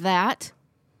all of that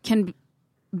can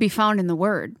be found in the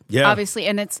Word. Yeah. Obviously.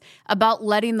 And it's about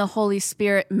letting the Holy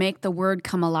Spirit make the Word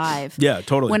come alive. Yeah,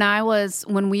 totally.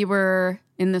 When we were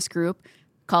in this group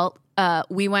cult,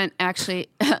 we went actually,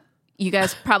 you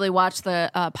guys probably watched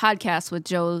the podcast with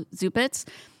Joe Zupitz.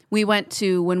 We went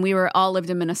to, when we were all lived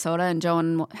in Minnesota, and Joe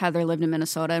and Heather lived in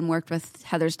Minnesota and worked with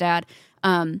Heather's dad,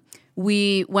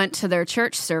 we went to their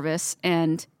church service,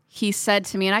 and he said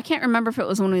to me, and I can't remember if it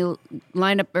was when we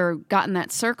lined up or got in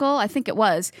that circle. I think it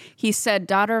was. He said,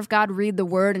 "Daughter of God, read the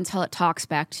Word until it talks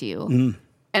back to you."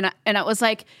 And it was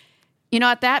like,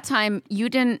 at that time,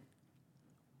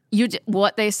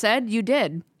 what they said, you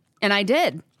did. And I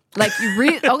did. Like, you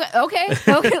read, okay.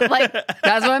 Like,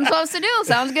 that's what I'm supposed to do.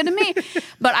 Sounds good to me.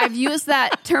 But I've used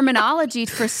that terminology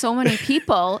for so many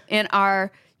people in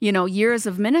our, years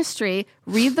of ministry.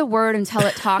 Read the Word until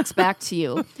it talks back to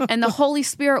you. And the Holy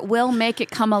Spirit will make it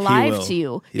come alive to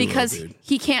you because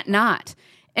he can't not.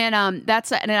 And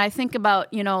and I think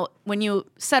about, when you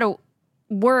said a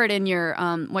word in your,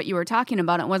 what you were talking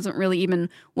about, it wasn't really even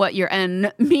what your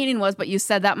end meaning was, but you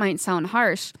said that might sound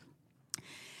harsh.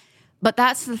 But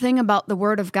that's the thing about the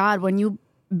Word of God. When you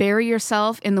bury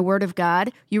yourself in the Word of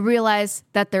God, you realize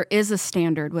that there is a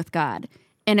standard with God.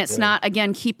 And it's not,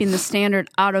 again, keeping the standard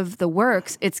out of the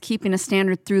works. It's keeping a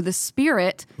standard through the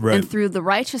Spirit and through the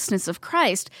righteousness of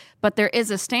Christ. But there is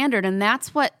a standard. And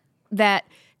that's what that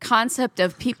concept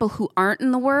of people who aren't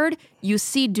in the Word, you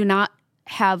see, do not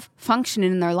have function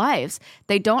in their lives.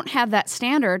 They don't have that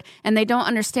standard, and they don't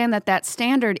understand that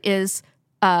standard is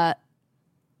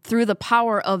through the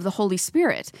power of the Holy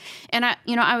Spirit. And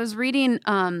I was reading,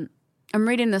 I'm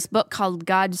reading this book called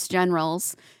God's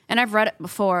Generals, and I've read it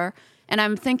before, and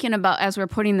I'm thinking about, as we're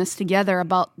putting this together,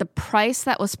 about the price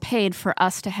that was paid for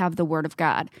us to have the Word of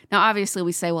God. Now, obviously,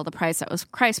 we say, well, the price that was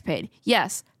Christ paid.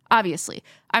 Yes, obviously.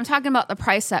 I'm talking about the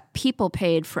price that people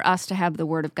paid for us to have the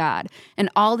Word of God. And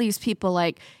all these people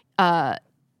like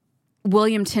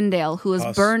William Tyndale, who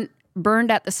was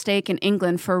burned at the stake in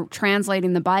England for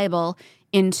translating the Bible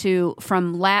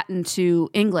from Latin to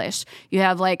English. You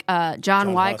have like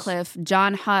John Wycliffe,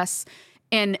 John Huss,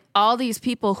 and all these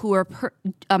people who are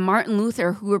Martin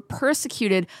Luther, who were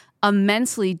persecuted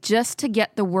immensely just to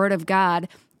get the Word of God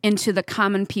into the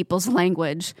common people's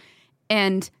language.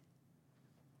 And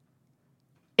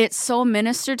it's so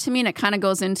ministered to me, and it kind of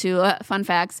goes into fun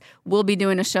facts. We'll be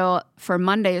doing a show for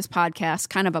Monday's podcast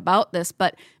kind of about this,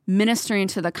 but ministering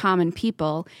to the common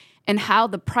people and how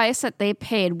the price that they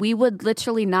paid. We would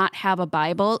literally not have a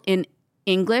Bible in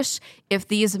English if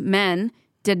these men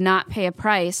did not pay a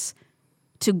price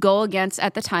to go against,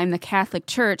 at the time, the Catholic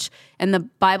Church, and the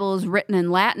Bible is written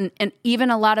in Latin, and even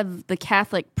a lot of the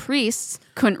Catholic priests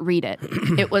couldn't read it.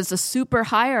 It was a super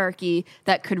hierarchy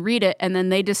that could read it, and then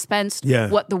they dispensed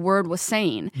what the Word was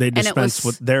saying. They dispensed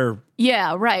what their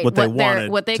what they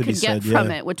wanted, what they could get from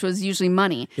it, which was usually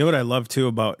money. You know what I love too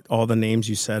about all the names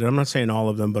you said? I'm not saying all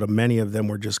of them, but many of them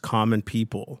were just common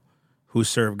people who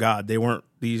served God. They weren't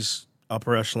these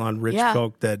upper echelon rich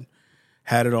folk that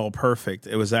had it all perfect.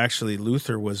 It was actually,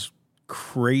 Luther was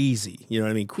crazy. You know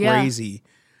what I mean? Crazy,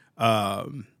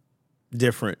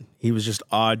 different. He was just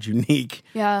odd, unique.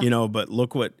 Yeah. But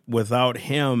look without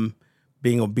him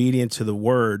being obedient to the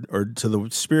Word or to the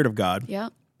Spirit of God. Yeah.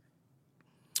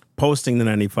 Posting the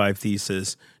 95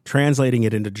 Thesis, translating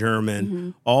it into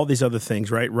German, all these other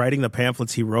things, right? Writing the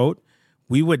pamphlets he wrote,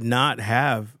 we would not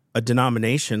have a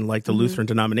denomination like the Lutheran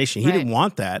denomination. He didn't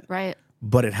want that. Right.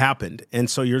 But it happened. And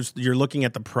so you're looking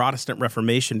at the Protestant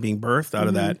Reformation being birthed out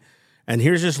of that. And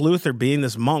here's just Luther being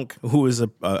this monk who is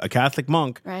a Catholic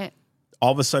monk. Right.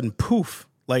 All of a sudden, poof,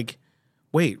 like,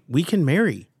 wait, we can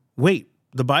marry. Wait,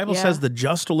 the Bible says the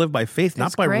just will live by faith,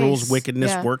 not by rules,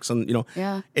 wickedness, works. And,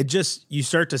 it just, you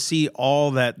start to see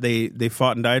all that they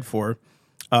fought and died for.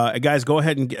 Guys, go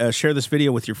ahead and share this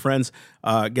video with your friends.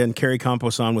 Again, Cari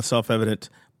Camposan with Self-Evident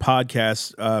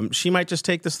Podcast. She might just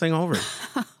take this thing over.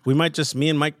 We might just, me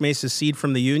and Mike Mesa, cede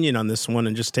from the union on this one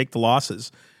and just take the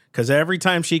losses, because every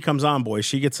time she comes on, boy,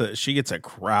 she gets a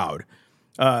crowd.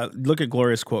 Look at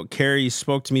Gloria's quote. Cari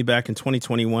spoke to me back in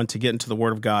 2021 to get into the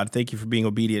Word of God. Thank you for being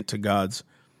obedient to God's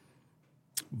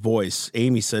voice.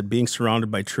 Amy said, being surrounded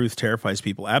by truth terrifies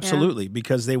people. Absolutely,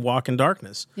 because they walk in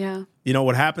darkness. Yeah. You know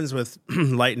what happens with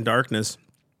light and darkness?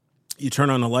 You turn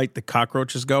on the light, the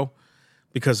cockroaches go,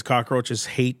 because cockroaches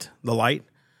hate the light.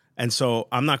 And so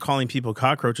I'm not calling people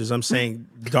cockroaches. I'm saying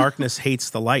darkness hates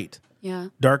the light. Yeah.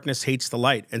 Darkness hates the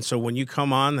light. And so when you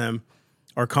come on them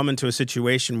or come into a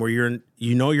situation where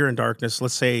you're in darkness,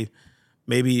 let's say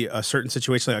maybe a certain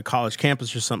situation like a college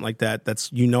campus or something like that,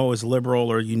 that's, is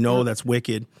liberal, or that's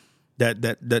wicked,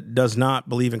 that does not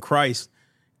believe in Christ,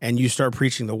 and you start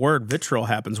preaching the word, vitriol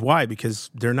happens. Why? Because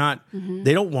they're not,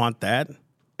 they don't want that.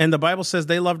 And the Bible says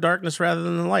they love darkness rather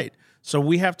than the light. So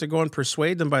we have to go and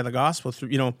persuade them by the gospel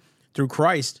through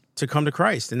Christ to come to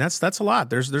Christ. And that's a lot.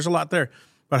 There's a lot there.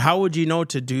 But how would you know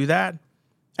to do that?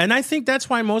 And I think that's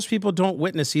why most people don't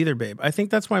witness either, babe. I think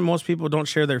that's why most people don't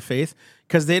share their faith,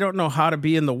 because they don't know how to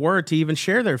be in the Word to even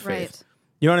share their faith. Right.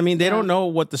 You know what I mean? They don't know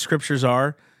what the scriptures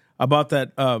are about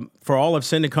that. For all have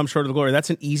sinned and come short of the glory. That's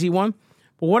an easy one.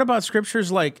 But what about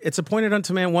scriptures like, it's appointed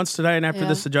unto man once to die, and after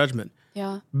this the judgment?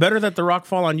 Yeah. Better Better that the rock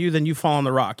fall on you than you fall on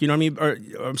the rock. You know what I mean? Or,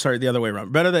 I'm sorry, the other way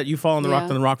around. Better that you fall on the rock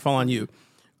than the rock fall on you.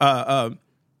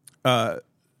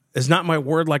 Is not my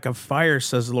word like a fire,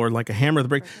 says the Lord, like a hammer to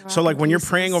break. So like when you're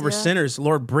praying over sinners,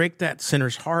 Lord, break that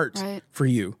sinner's heart for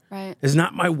you. Right. Is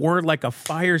not my word like a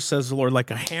fire, says the Lord,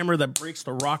 like a hammer that breaks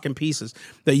the rock in pieces.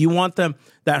 That you want that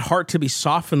heart to be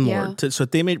softened, Lord, so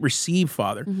that they may receive,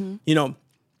 Father. And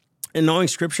knowing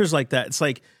scriptures like that, it's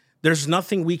like there's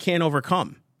nothing we can't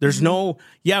overcome. There's no,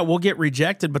 we'll get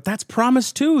rejected, but that's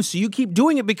promised too. So you keep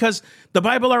doing it because the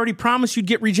Bible already promised you'd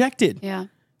get rejected. Yeah.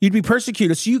 You'd be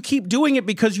persecuted. So you keep doing it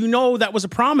because you know that was a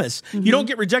promise. You don't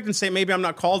get rejected and say, maybe I'm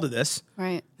not called to this.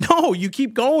 Right. No, you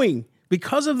keep going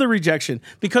because of the rejection,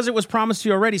 because it was promised to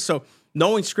you already. So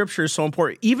knowing scripture is so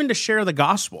important, even to share the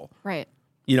gospel. Right.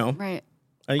 Right.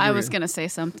 I was going to say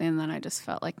something, and then I just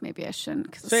felt like maybe I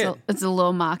shouldn't, because it's a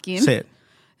little mocking. Say it.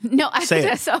 No, I say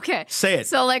just, okay. Say it.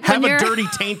 So like have a dirty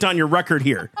taint on your record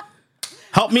here.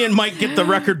 Help me and Mike get the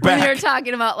record back. When you're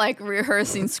talking about like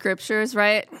rehearsing scriptures,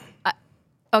 right?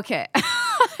 Okay.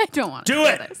 I don't want to do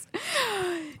this.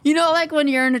 Like when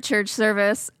you're in a church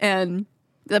service and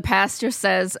the pastor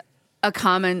says a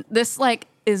comment, this like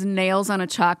is nails on a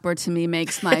chalkboard to me,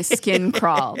 makes my skin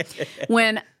crawl.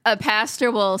 When a pastor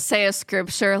will say a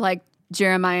scripture like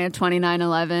Jeremiah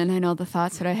 29:11, I know the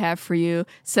thoughts that I have for you,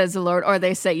 says the Lord. Or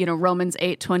they say, Romans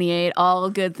 8:28, all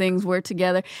good things work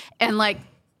together. And like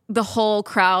the whole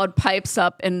crowd pipes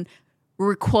up and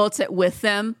quotes it with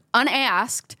them,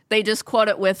 unasked. They just quote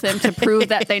it with them to prove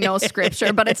that they know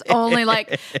scripture, but it's only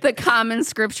like the common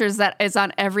scriptures that is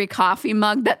on every coffee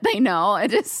mug that they know.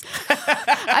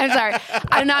 I'm sorry.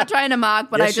 I'm not trying to mock,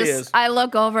 but yes, I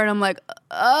look over and I'm like,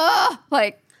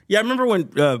 yeah, I remember when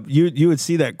you would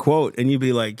see that quote and you'd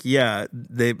be like, yeah,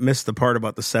 they missed the part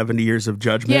about the 70 years of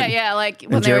judgment. Yeah, like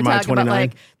when they Jeremiah were talking 29. about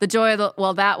like the joy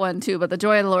of that one too, but the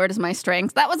joy of the Lord is my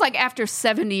strength. That was like after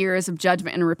 70 years of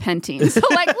judgment and repenting. So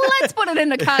like, let's put it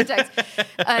into context.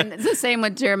 And it's the same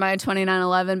with Jeremiah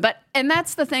 29:11. And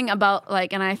that's the thing about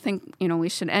like, and I think, we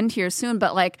should end here soon,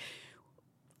 but like,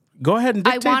 go ahead and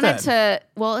dictate I wanted that. to,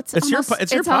 well, it's your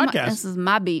podcast. This is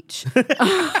my beach.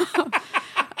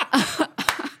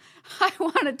 I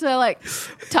wanted to like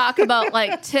talk about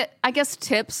like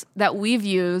tips that we've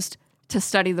used to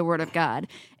study the Word of God.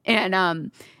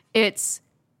 And it's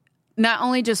not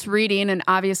only just reading and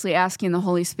obviously asking the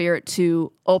Holy Spirit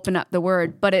to open up the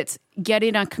Word, but it's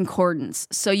getting a concordance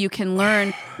so you can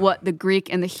learn what the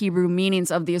Greek and the Hebrew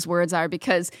meanings of these words are,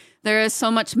 because there is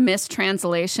so much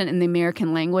mistranslation in the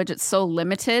American language. It's so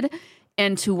limited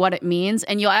into what it means.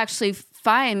 And you'll actually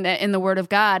find that in the Word of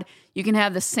God, you can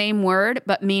have the same word,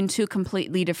 but mean two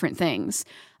completely different things.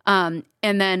 And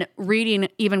then reading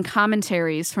even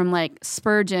commentaries from like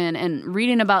Spurgeon and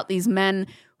reading about these men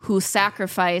who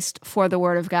sacrificed for the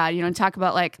Word of God. Talk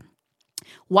about like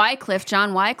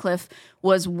John Wycliffe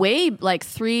was way like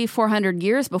 300-400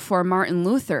 years before Martin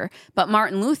Luther. But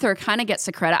Martin Luther kind of gets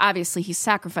the credit. Obviously, he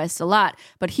sacrificed a lot,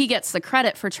 but he gets the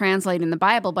credit for translating the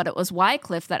Bible. But it was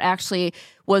Wycliffe that actually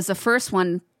was the first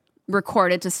one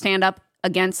recorded to stand up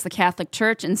against the Catholic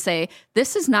Church and say,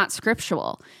 this is not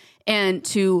scriptural, and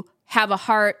to have a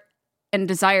heart and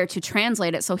desire to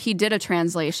translate it. So he did a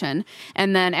translation.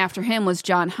 And then after him was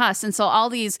John Huss. And so all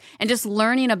these, and just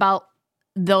learning about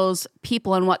those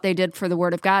people and what they did for the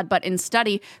Word of God, but in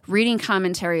study, reading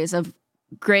commentaries of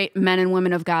great men and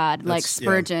women of God, like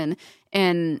Spurgeon.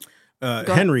 And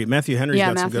Matthew Henry's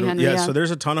got some good ones. Henry, So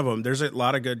there's a ton of them. There's a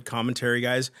lot of good commentary,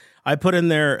 guys. I put in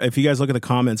there, if you guys look at the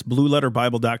comments,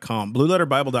 blueletterbible.com.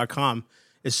 Blueletterbible.com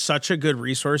is such a good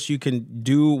resource. You can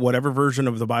do whatever version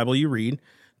of the Bible you read,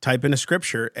 type in a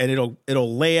scripture, and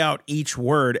it'll lay out each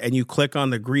word, and you click on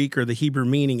the Greek or the Hebrew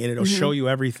meaning, and it'll show you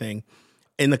everything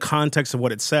in the context of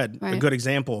what it said. Right. A good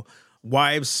example,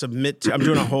 wives submit to, I'm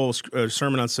doing a whole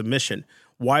sermon on submission.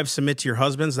 Wives, submit to your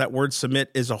husbands. That word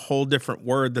submit is a whole different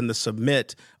word than the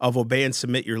submit of obey and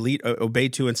submit obey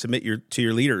to and submit to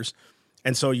your leaders.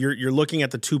 And so you're looking at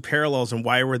the two parallels and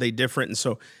why were they different. And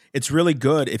so it's really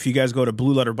good if you guys go to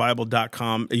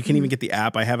blueletterbible.com. You can even get the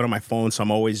app. I have it on my phone, so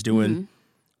I'm always doing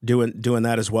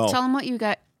that as well. Tell them what you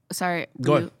got. Sorry.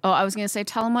 Go ahead. I was going to say,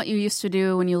 tell them what you used to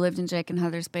do when you lived in Jake and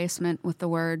Heather's basement with the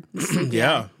word.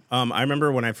 Yeah. I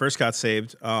remember when I first got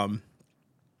saved, I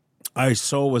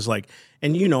was like,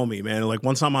 and you know me, man, like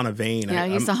once I'm on a vein. Yeah,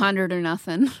 he's 100 or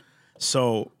nothing.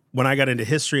 So when I got into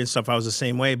history and stuff, I was the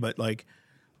same way. But like,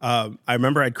 I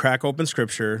remember I'd crack open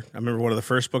scripture. I remember one of the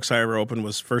first books I ever opened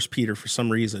was 1 Peter for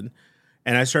some reason.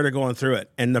 And I started going through it.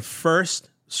 And the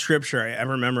first scripture I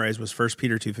ever memorized was 1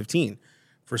 Peter 2:15.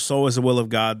 For so is the will of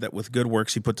God that with good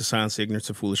works he put to silence the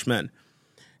ignorance of foolish men.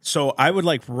 So I would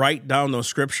like write down those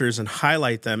scriptures and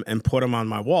highlight them and put them on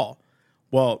my wall.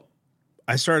 Well,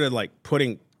 I started like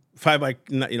putting 5 by,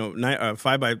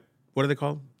 5 by, what are they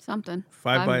called? Something.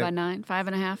 5 by 9,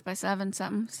 5.5 by 7,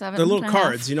 something. 7. The little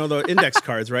cards, the index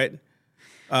cards, right?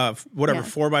 4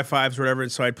 by 5s, whatever.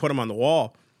 And so I'd put them on the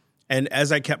wall. And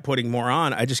as I kept putting more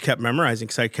on, I just kept memorizing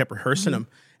because I kept rehearsing them.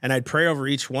 And I'd pray over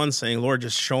each one saying, Lord,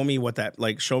 just show me what that,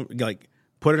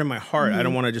 put it in my heart. I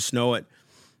don't want to just know it.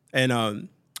 And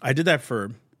I did that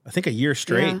for, I think, a year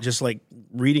straight, just like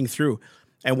reading through.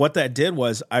 And what that did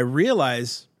was I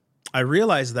realized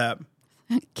that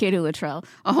Katie Luttrell,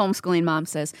 a homeschooling mom,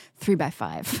 says 3 by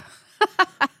 5.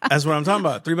 That's what I'm talking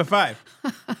about. 3 by 5.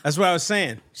 That's what I was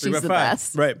saying. 3 She's by 5.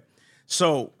 Best. Right.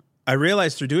 So I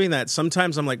realized through doing that,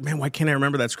 sometimes I'm like, man, why can't I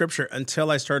remember that scripture? Until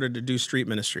I started to do street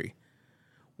ministry.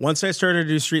 Once I started to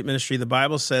do street ministry, the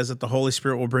Bible says that the Holy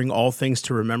Spirit will bring all things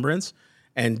to remembrance.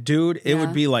 And dude, it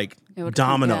would be like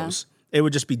dominoes. It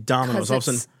would just be dominoes. All of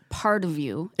a sudden, part of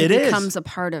you. It becomes a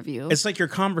part of you. It's like your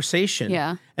conversation.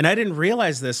 Yeah. And I didn't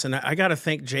realize this, and I got to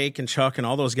thank Jake and Chuck and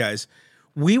all those guys.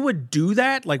 We would do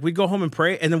that. Like, we'd go home and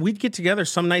pray, and then we'd get together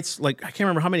some nights, like, I can't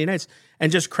remember how many nights,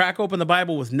 and just crack open the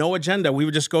Bible with no agenda. We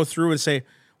would just go through and say,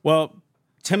 well,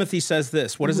 Timothy says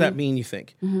this. What does that mean, you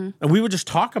think? And we would just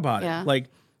talk about it. Like,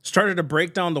 started to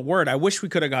break down the word. I wish we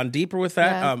could have gone deeper with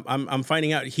that. Yeah. I'm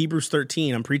finding out Hebrews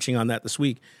 13. I'm preaching on that this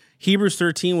week. Hebrews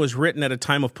 13 was written at a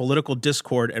time of political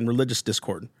discord and religious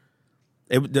discord.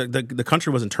 The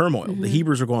country was in turmoil. The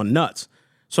Hebrews were going nuts.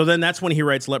 So then that's when he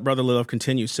writes, let brotherly love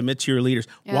continue. Submit to your leaders.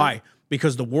 Yeah. Why?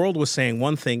 Because the world was saying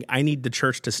one thing, I need the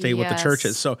church to stay what the church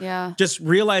is. So just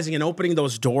realizing and opening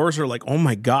those doors are like, oh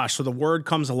my gosh. So the word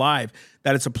comes alive,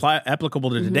 that it's applicable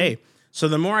to today. So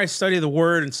the more I study the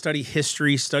word and study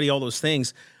history, study all those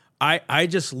things, I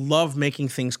just love making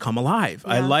things come alive.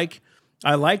 Yeah.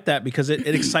 I like that because it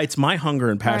excites my hunger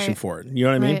and passion for it. You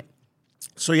know what I mean?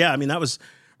 So yeah, I mean, that was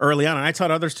early on. And I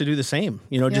taught others to do the same.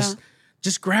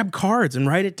 Just grab cards and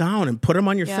write it down and put them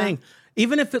on your thing.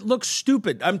 Even if it looks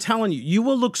stupid, I'm telling you, you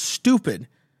will look stupid.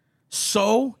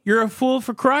 So you're a fool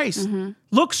for Christ.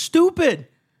 Look stupid,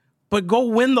 but go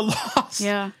win the lost.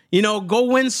 Yeah. Go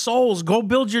win souls. Go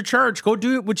build your church. Go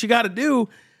do what you got to do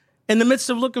in the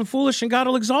midst of looking foolish, and God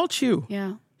will exalt you.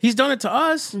 Yeah. He's done it to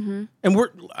us. And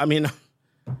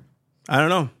I don't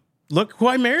know. Look who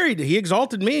I married. He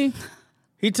exalted me.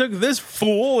 He took this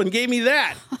fool and gave me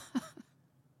that.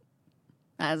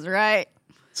 That's right.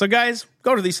 So guys,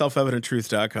 go to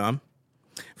theselfevidenttruth.com.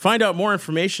 Find out more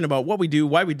information about what we do,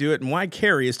 why we do it, and why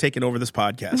Cari is taking over this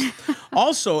podcast.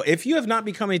 Also, if you have not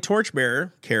become a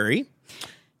torchbearer, Cari.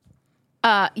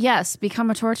 Yes,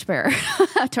 become a torchbearer.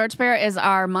 Torchbearer is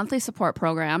our monthly support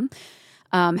program.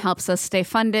 Helps us stay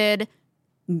funded,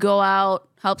 go out,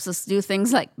 helps us do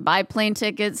things like buy plane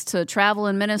tickets to travel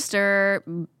and minister,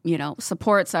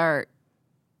 supports our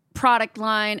product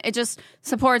line. It just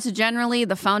supports generally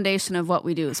the foundation of what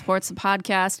we do, supports the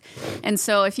podcast. And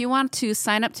so if you want to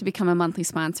sign up to become a monthly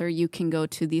sponsor, you can go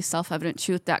to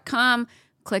theselfevidenttruth.com,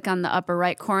 click on the upper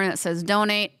right corner that says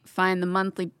donate, find the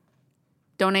monthly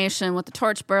donation with the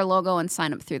Torchbearer logo and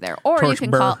sign up through there. Or you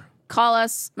can call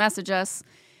us, message us.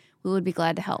 We would be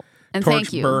glad to help. And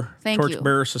thank you.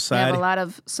 Torchbearer Society. We have a lot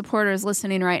of supporters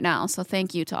listening right now, so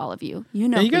thank you to all of you. You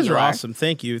guys are awesome.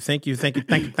 Thank you.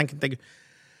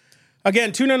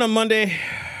 Again, tune in on Monday.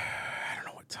 I don't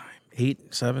know what time.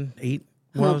 8, 7, 8.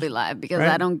 We'll be live because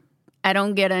I don't I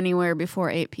don't get anywhere before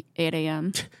 8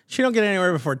 a.m. She don't get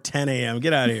anywhere before 10 a.m.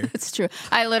 Get out of here. It's true.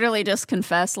 I literally just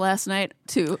confessed last night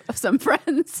to some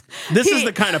friends. This is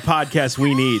the kind of podcast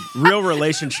we need. Real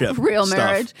relationship. Real stuff.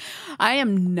 marriage. I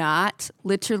am not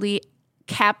literally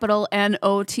capital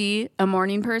N-O-T a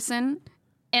morning person.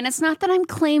 And it's not that I'm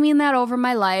claiming that over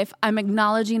my life. I'm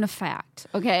acknowledging a fact,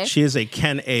 okay? She is a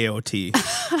Ken AOT.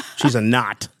 She's a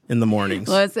not in the mornings.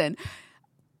 Listen,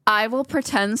 I will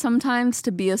pretend sometimes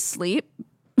to be asleep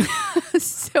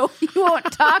so he won't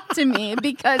talk to me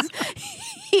because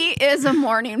he is a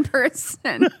morning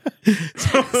person.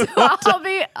 So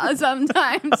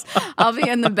sometimes I'll be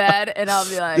in the bed and I'll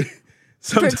be like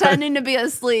pretending to be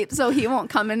asleep so he won't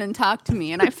come in and talk to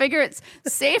me. And I figure it's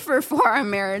safer for our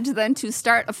marriage than to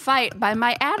start a fight by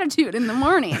my attitude in the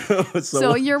morning.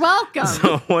 So you're welcome.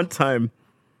 So one time,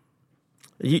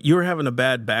 you were having a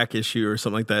bad back issue or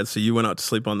something like that, so you went out to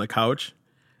sleep on the couch.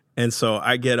 And so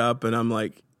I get up and I'm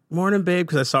like, morning, babe,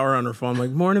 because I saw her on her phone. I'm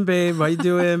like, morning, babe, how you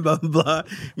doing? Blah, blah, blah.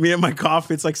 Me and my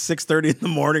coffee, it's like 6:30 in the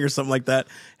morning or something like that.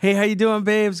 Hey, how you doing,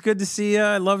 babe? It's good to see you.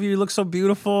 I love you. You look so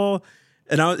beautiful.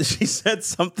 And she said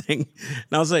something.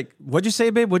 And I was like, what'd you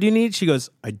say, babe? What do you need? She goes,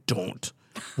 I don't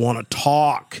want to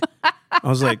talk. I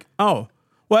was like, oh,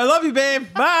 well, I love you,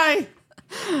 babe. Bye.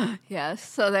 Yes,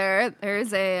 so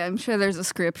I'm sure there's a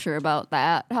scripture about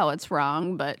that, how it's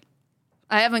wrong, but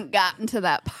I haven't gotten to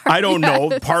that part. I don't yet.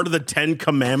 know. Part of the 10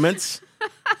 Commandments.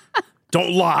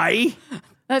 Don't lie.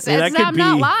 I'm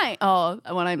not lying. Oh,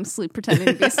 when I'm pretending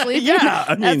to be sleeping. Yeah,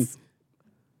 I mean,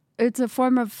 it's a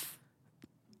form of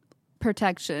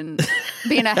protection,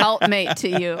 being a helpmate to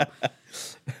you.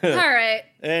 All right.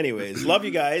 Anyways, love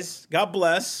you guys. God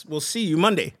bless. We'll see you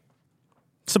Monday.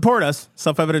 Support us.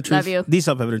 Self-Evident Truth. Love you. The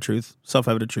Self-Evident Truth.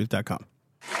 Selfevidenttruth.com.